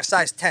 6'5", but like a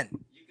size 10. You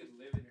could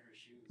live in her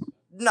shoes.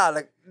 Nah,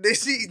 like they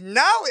see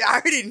now.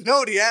 I already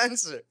know the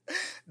answer.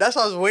 That's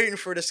why I was waiting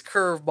for this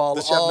curveball.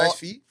 Does she have nice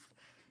feet?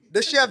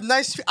 Does she have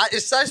nice feet?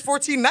 Is size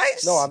 14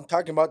 nice? No, I'm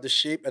talking about the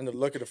shape and the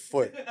look of the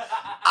foot.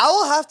 I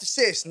will have to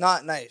say it's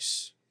not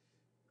nice.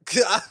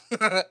 what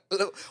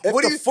If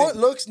do the you foot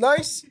think? looks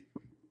nice,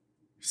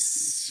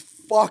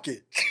 fuck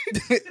it.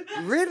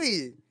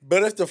 Really?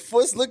 But if the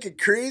foot's looking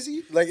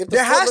crazy, like if the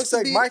There foot has looks to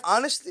like be my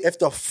honestly. if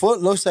the foot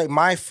looks like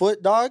my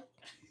foot, dog,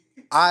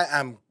 I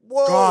am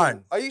Whoa.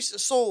 gone. Are you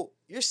so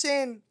you're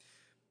saying?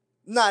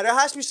 Nah, there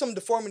has to be some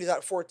deformities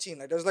at 14.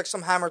 Like there's like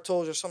some hammer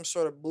toes or some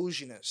sort of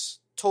bouginess,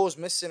 toes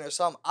missing or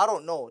something. I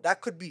don't know.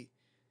 That could be.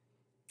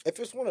 If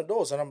it's one of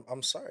those, then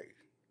I'm sorry.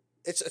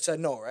 It's a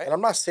no, right? And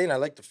I'm not saying I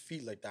like the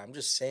feet like that. I'm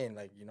just saying,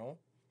 like, you know,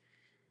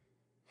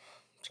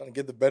 I'm trying to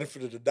get the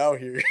benefit of the doubt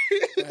here.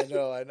 I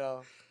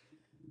know.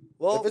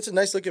 Well, If it's a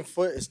nice looking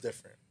foot, it's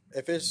different.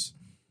 If it's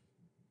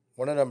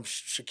one of them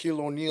Shaquille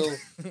O'Neal,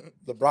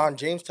 LeBron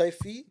James type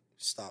feet,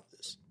 stop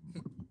this.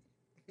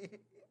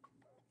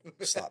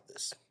 Stop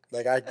this.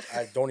 Like, I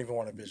don't even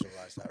want to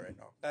visualize that right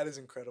now. that is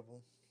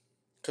incredible.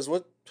 Because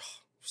what,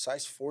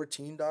 size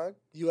 14, dog?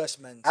 U.S.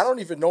 men's. I don't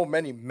even know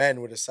many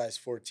men with a size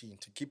 14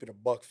 to keep it a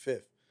buck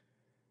fifth.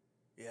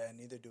 Yeah,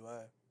 neither do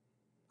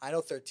I. I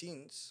know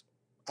 13s.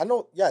 I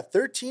know, yeah,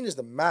 13 is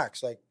the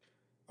max. Like,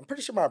 I'm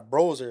pretty sure my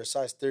bros are a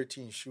size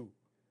 13 shoe.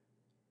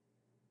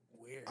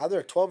 Weird. Either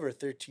a 12 or a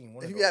 13.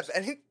 One of Yeah, those.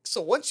 and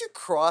so once you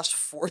cross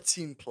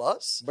 14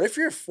 plus, But if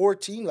you're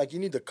 14, like, you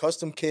need the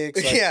custom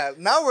kicks. Like, yeah,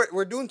 now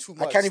we're doing too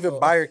I much. can't even though.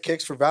 buy her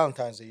kicks for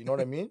Valentine's Day. You know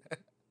what I mean?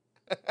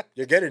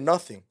 You're getting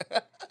nothing.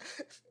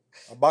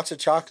 A box of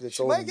chocolates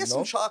She only, might get you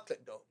know? some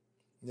chocolate though.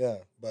 Yeah,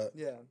 but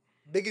Yeah,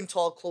 big and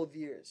tall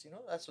clothiers. You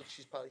know, that's what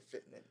she's probably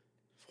fitting in.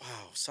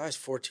 wow, size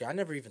 14. I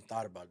never even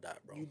thought about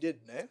that, bro. You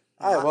didn't, eh?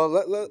 All right,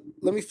 well,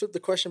 let me flip the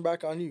question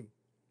back on you.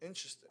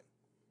 Interesting.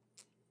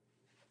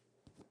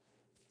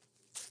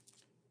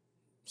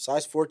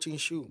 Size 14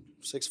 shoe,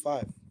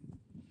 6'5".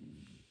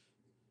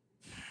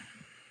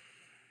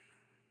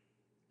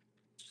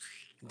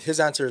 His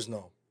answer is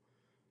no.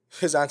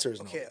 His answer is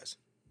no, Okay. guys.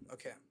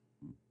 Okay.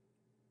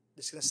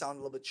 This is gonna sound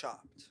a little bit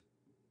chopped.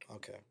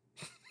 Okay.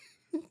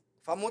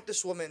 If I'm with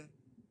this woman,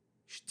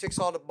 she ticks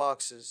all the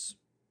boxes.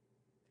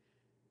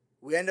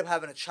 We end up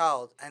having a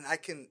child, and I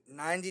can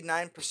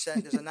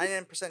 99%. There's a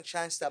 99%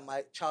 chance that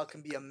my child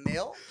can be a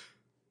male.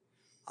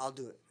 I'll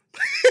do it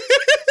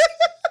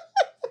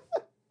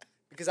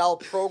because I'll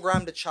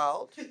program the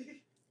child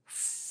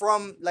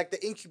from like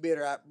the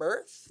incubator at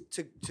birth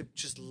to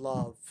just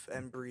love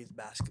and breathe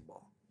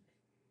basketball.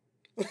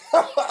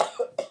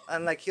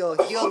 And like he'll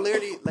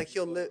literally like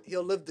he'll live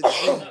the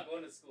He's dream. not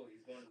going to school.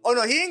 He's going to Oh Oh,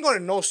 no, he ain't going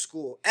to no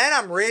school. And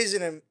I'm raising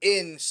him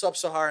in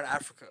sub-Saharan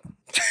Africa.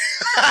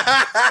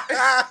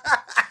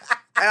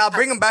 And I'll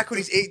bring him back when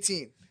he's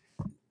 18.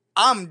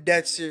 I'm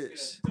dead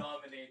serious.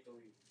 Dominate the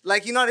league.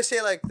 Like, you know how they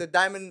say, like, the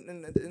diamond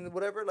and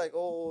whatever? Like,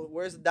 oh,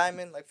 where's the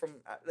diamond? Like,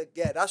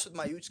 yeah, that's what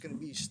my youth's going to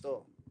be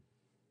still.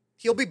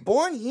 He'll be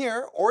born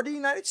here or the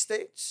United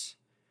States,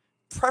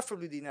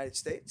 preferably the United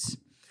States.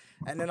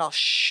 And then I'll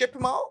ship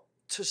him out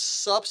to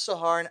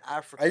sub-Saharan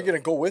Africa. Are you going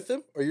to go with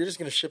him, or you're just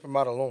going to ship him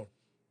out alone?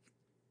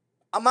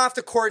 I'm going to have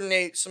to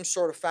coordinate some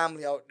sort of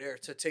family out there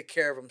to take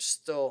care of him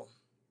still.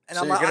 And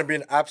So you're going to be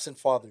an absent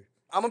father.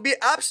 I'm going to be an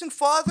absent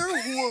father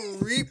who will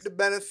reap the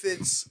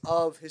benefits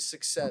of his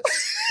success.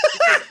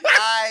 Because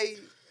I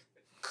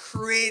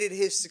created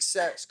his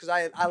success. Because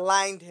I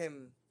aligned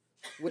him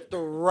with the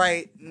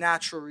right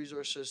natural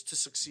resources to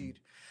succeed.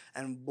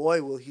 And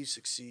boy, will he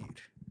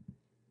succeed.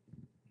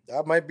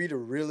 That might be the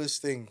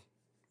realest thing.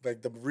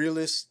 Like the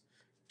realest,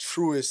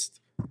 truest,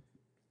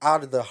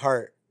 out of the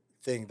heart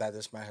thing that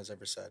this man has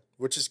ever said.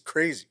 Which is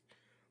crazy.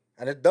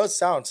 And it does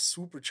sound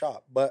super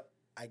chop, but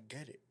I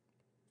get it.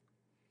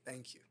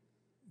 Thank you.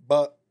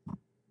 But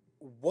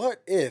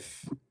what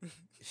if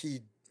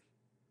he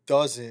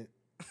doesn't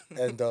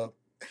end up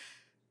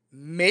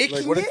Making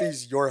like? What if it?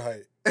 he's your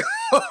height?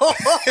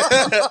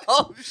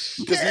 Oh,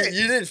 shit. Because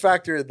you didn't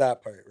factor in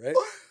that part, right?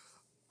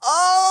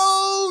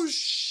 Oh,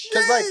 shit.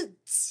 Because like,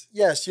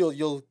 yes,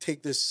 you'll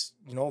take this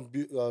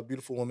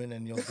beautiful woman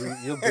and you'll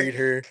breed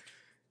her,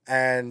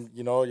 and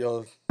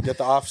you'll get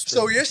the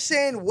offspring. So you're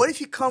saying, what if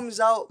he comes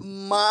out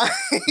my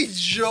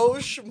Joe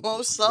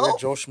Schmo self? You're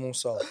Joe Schmo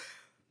self.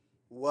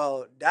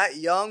 Well, that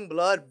young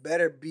blood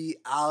better be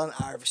Allen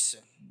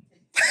Iverson.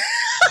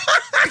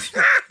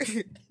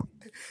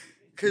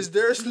 Because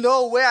there's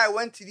no way I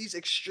went to these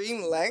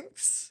extreme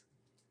lengths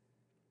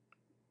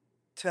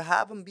to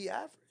have him be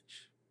average.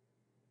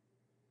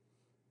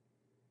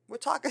 We're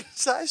talking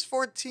size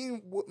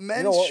 14 men's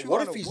You know what? shoe.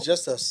 What on if a he's wo-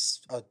 just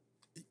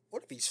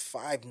what if he's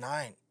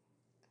 5'9"?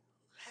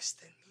 less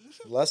than me?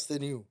 Less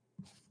than you.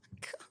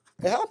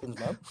 It happens,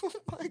 man. Oh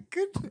my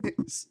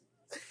goodness.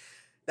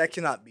 That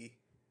cannot be.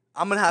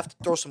 I'm going to have to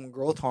throw some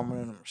growth hormone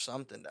in him or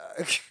something,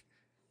 dog.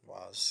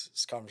 Wow,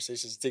 this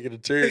conversation's taking a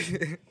turn.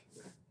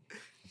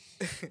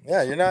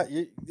 Yeah, you're not.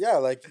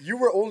 Like you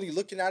were only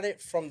looking at it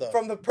from the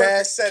Perfect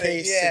best setting.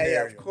 case Yeah,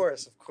 scenario. of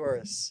course.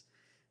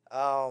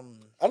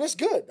 And it's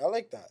good. I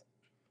like that.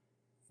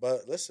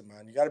 But listen,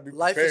 man, you got to be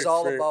Life prepared is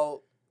all for it.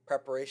 about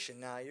preparation.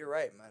 Nah, you're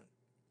right, man.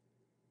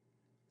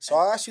 So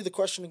I'll ask you the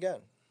question again.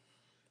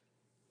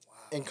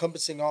 Wow.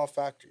 Encompassing all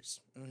factors.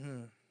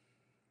 Mm-hmm.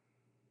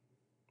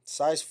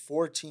 Size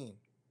 14.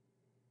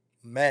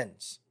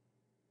 Men's.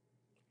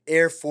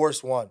 Air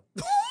Force One.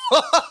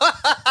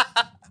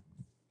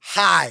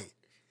 High.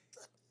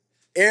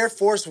 Air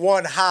Force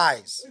One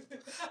highs.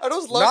 Are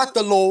those larger? Not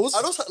the lows.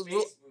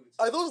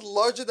 Are those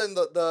larger than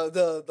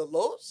the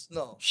lows?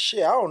 No.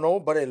 Shit, I don't know,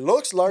 but it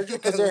looks larger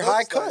because they're It high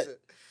looks cut. larger.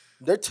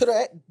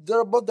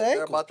 They're above the ankle.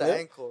 They're about the yeah?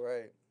 ankle,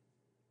 right?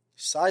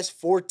 Size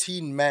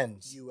 14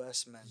 men's.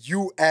 U.S. men.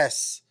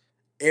 U.S.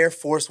 Air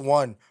Force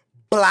One.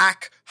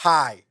 Black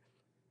high.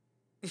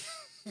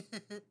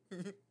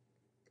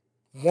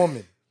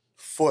 Woman.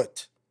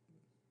 Foot.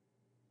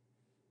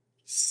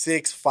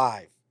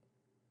 6'5".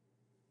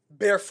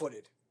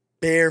 Barefooted.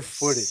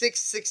 Barefooted.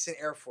 6'6" in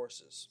Air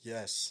Forces.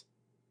 Yes.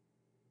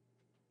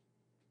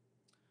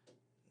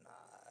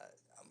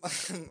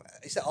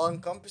 Is that all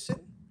encompassing?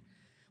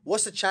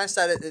 What's the chance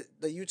that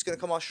the youth's gonna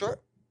come out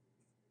short?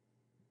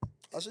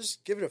 I'll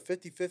just give it a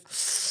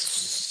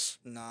 50-50.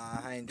 Nah,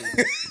 I ain't doing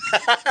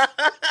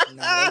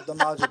that.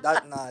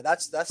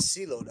 That's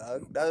CeeLo,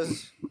 dog.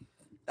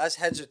 That's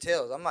heads or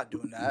tails. I'm not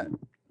doing that.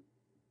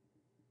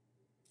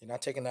 You're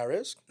not taking that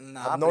risk?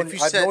 Nah, I've but known, if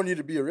you I've said- known you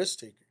to be a risk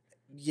taker.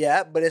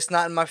 Yeah, but it's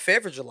not in my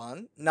favor,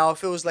 Jalan. Now,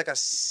 if it was like a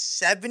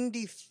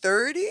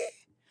 70-30,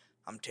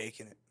 I'm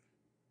taking it.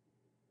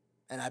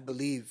 And I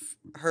believe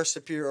her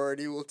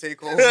superiority will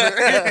take over.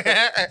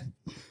 I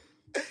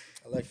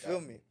like Feel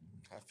that. me?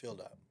 I feel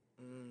that.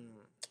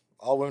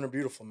 All women are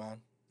beautiful,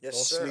 man. Yes,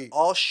 Don't sir. sleep.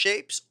 All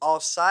shapes, all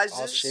sizes.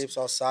 All shapes,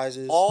 all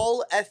sizes.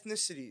 All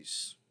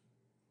ethnicities.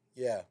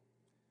 Yeah.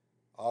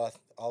 All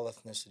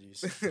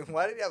ethnicities.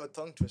 Why did you have a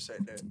tongue twist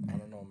right there? I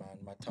don't know, man.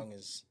 My tongue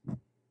is...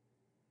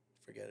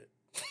 Forget it.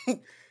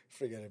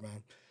 Forget it,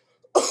 man.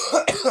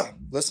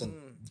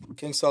 Listen,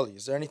 King Sully,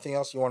 is there anything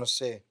else you want to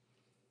say?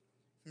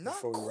 Not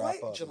Before we wrap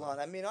quite, up, Jalan.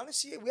 I mean,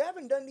 honestly, we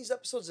haven't done these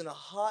episodes in a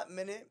hot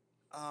minute.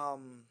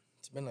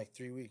 It's been like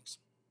 3 weeks.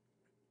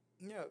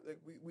 Yeah, like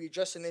we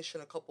addressed the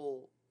nation a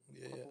couple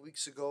Yeah.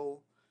 weeks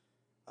ago.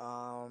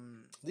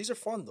 These are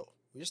fun, though.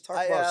 We just talk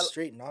I, about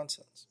straight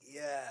nonsense.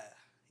 Yeah,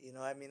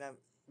 I mean,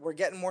 we're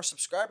getting more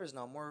subscribers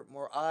now,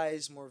 more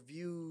eyes, more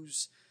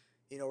views.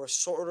 We're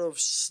sort of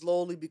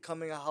slowly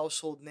becoming a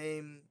household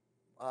name.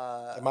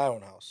 In my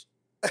own house.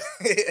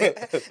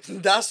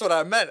 That's what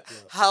I meant. Yeah.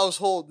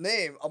 Household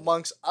name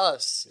amongst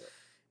us. Yeah.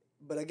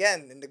 But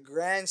again, in the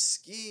grand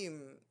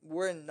scheme,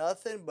 we're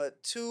nothing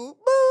but two.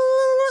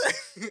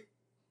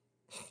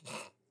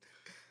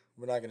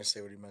 We're not gonna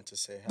say what he meant to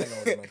say. I know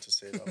what he meant to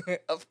say though.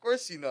 Of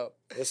course you know.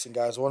 Listen,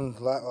 guys. I'm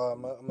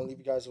gonna leave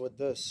you guys with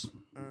this.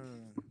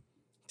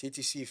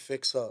 TTC,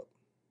 fix up.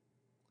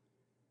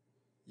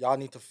 Y'all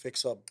need to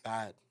fix up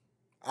bad.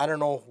 I don't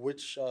know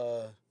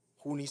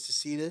who needs to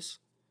see this.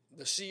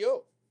 The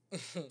CEO.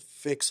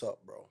 Fix up,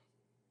 bro.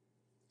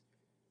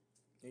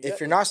 If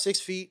you're not 6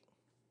 feet,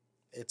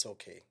 it's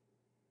okay.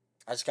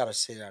 I just gotta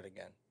say that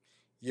again.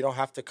 You don't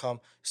have to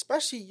come,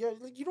 especially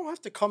you don't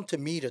have to come to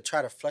me to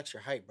try to flex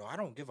your height, bro. I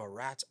don't give a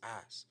rat's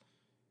ass.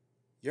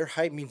 Your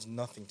height means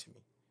nothing to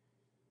me.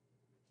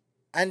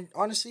 And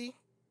honestly,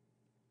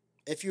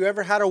 if you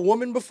ever had a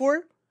woman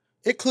before,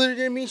 it clearly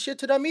didn't mean shit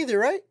to them either,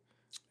 right?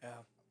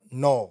 Yeah.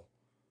 No.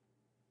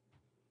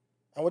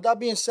 And with that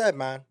being said,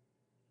 man,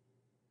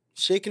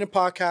 Shakin It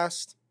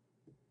Podcast,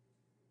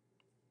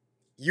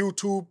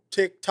 YouTube,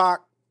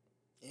 TikTok,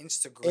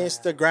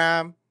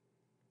 Instagram.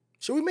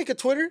 Should we make a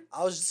Twitter?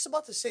 I was just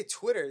about to say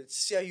Twitter to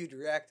see how you'd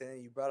react, and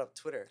then you brought up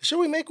Twitter. Should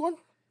we make one?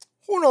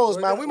 Who knows,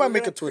 man? We might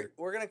make a Twitter.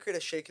 We're going to create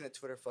a Shakin It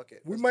Twitter. Fuck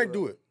it. We might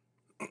do it.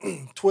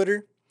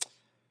 Twitter,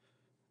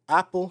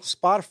 Apple,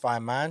 Spotify,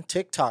 man.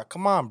 TikTok.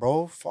 Come on,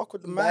 bro. Fuck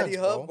with the Maddie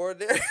mans, Hub, bro. we're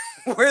there.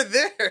 We're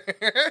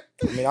there.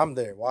 I mean, I'm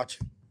there. Watch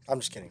it.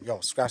 I'm just kidding. Yo,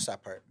 scratch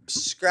that part.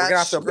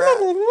 Scratch.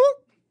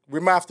 We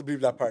might have to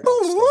bleep that part.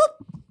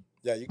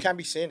 Yeah, you can't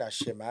be saying that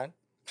shit, man.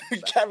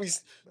 You can't be.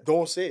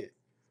 Don't say it.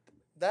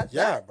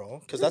 Bro.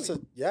 Because that's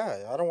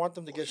I don't want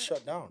them to get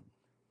shut down.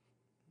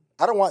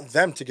 I don't want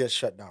them to get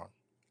shut down.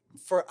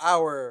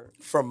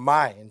 For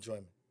my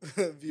enjoyment.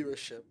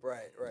 viewership.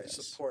 Right. Yes.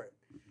 Support.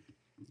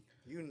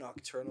 You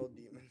nocturnal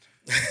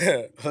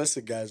demon.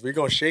 Listen, guys, we're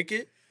going to shake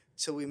it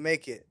till we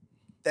make it.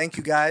 Thank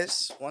you,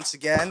 guys. Once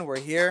again, we're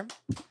here.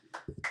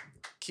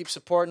 Keep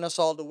supporting us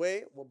all the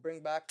way. We'll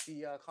bring back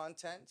the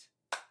content.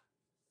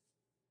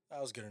 That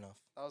was good enough.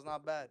 That was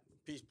not bad.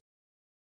 Peace.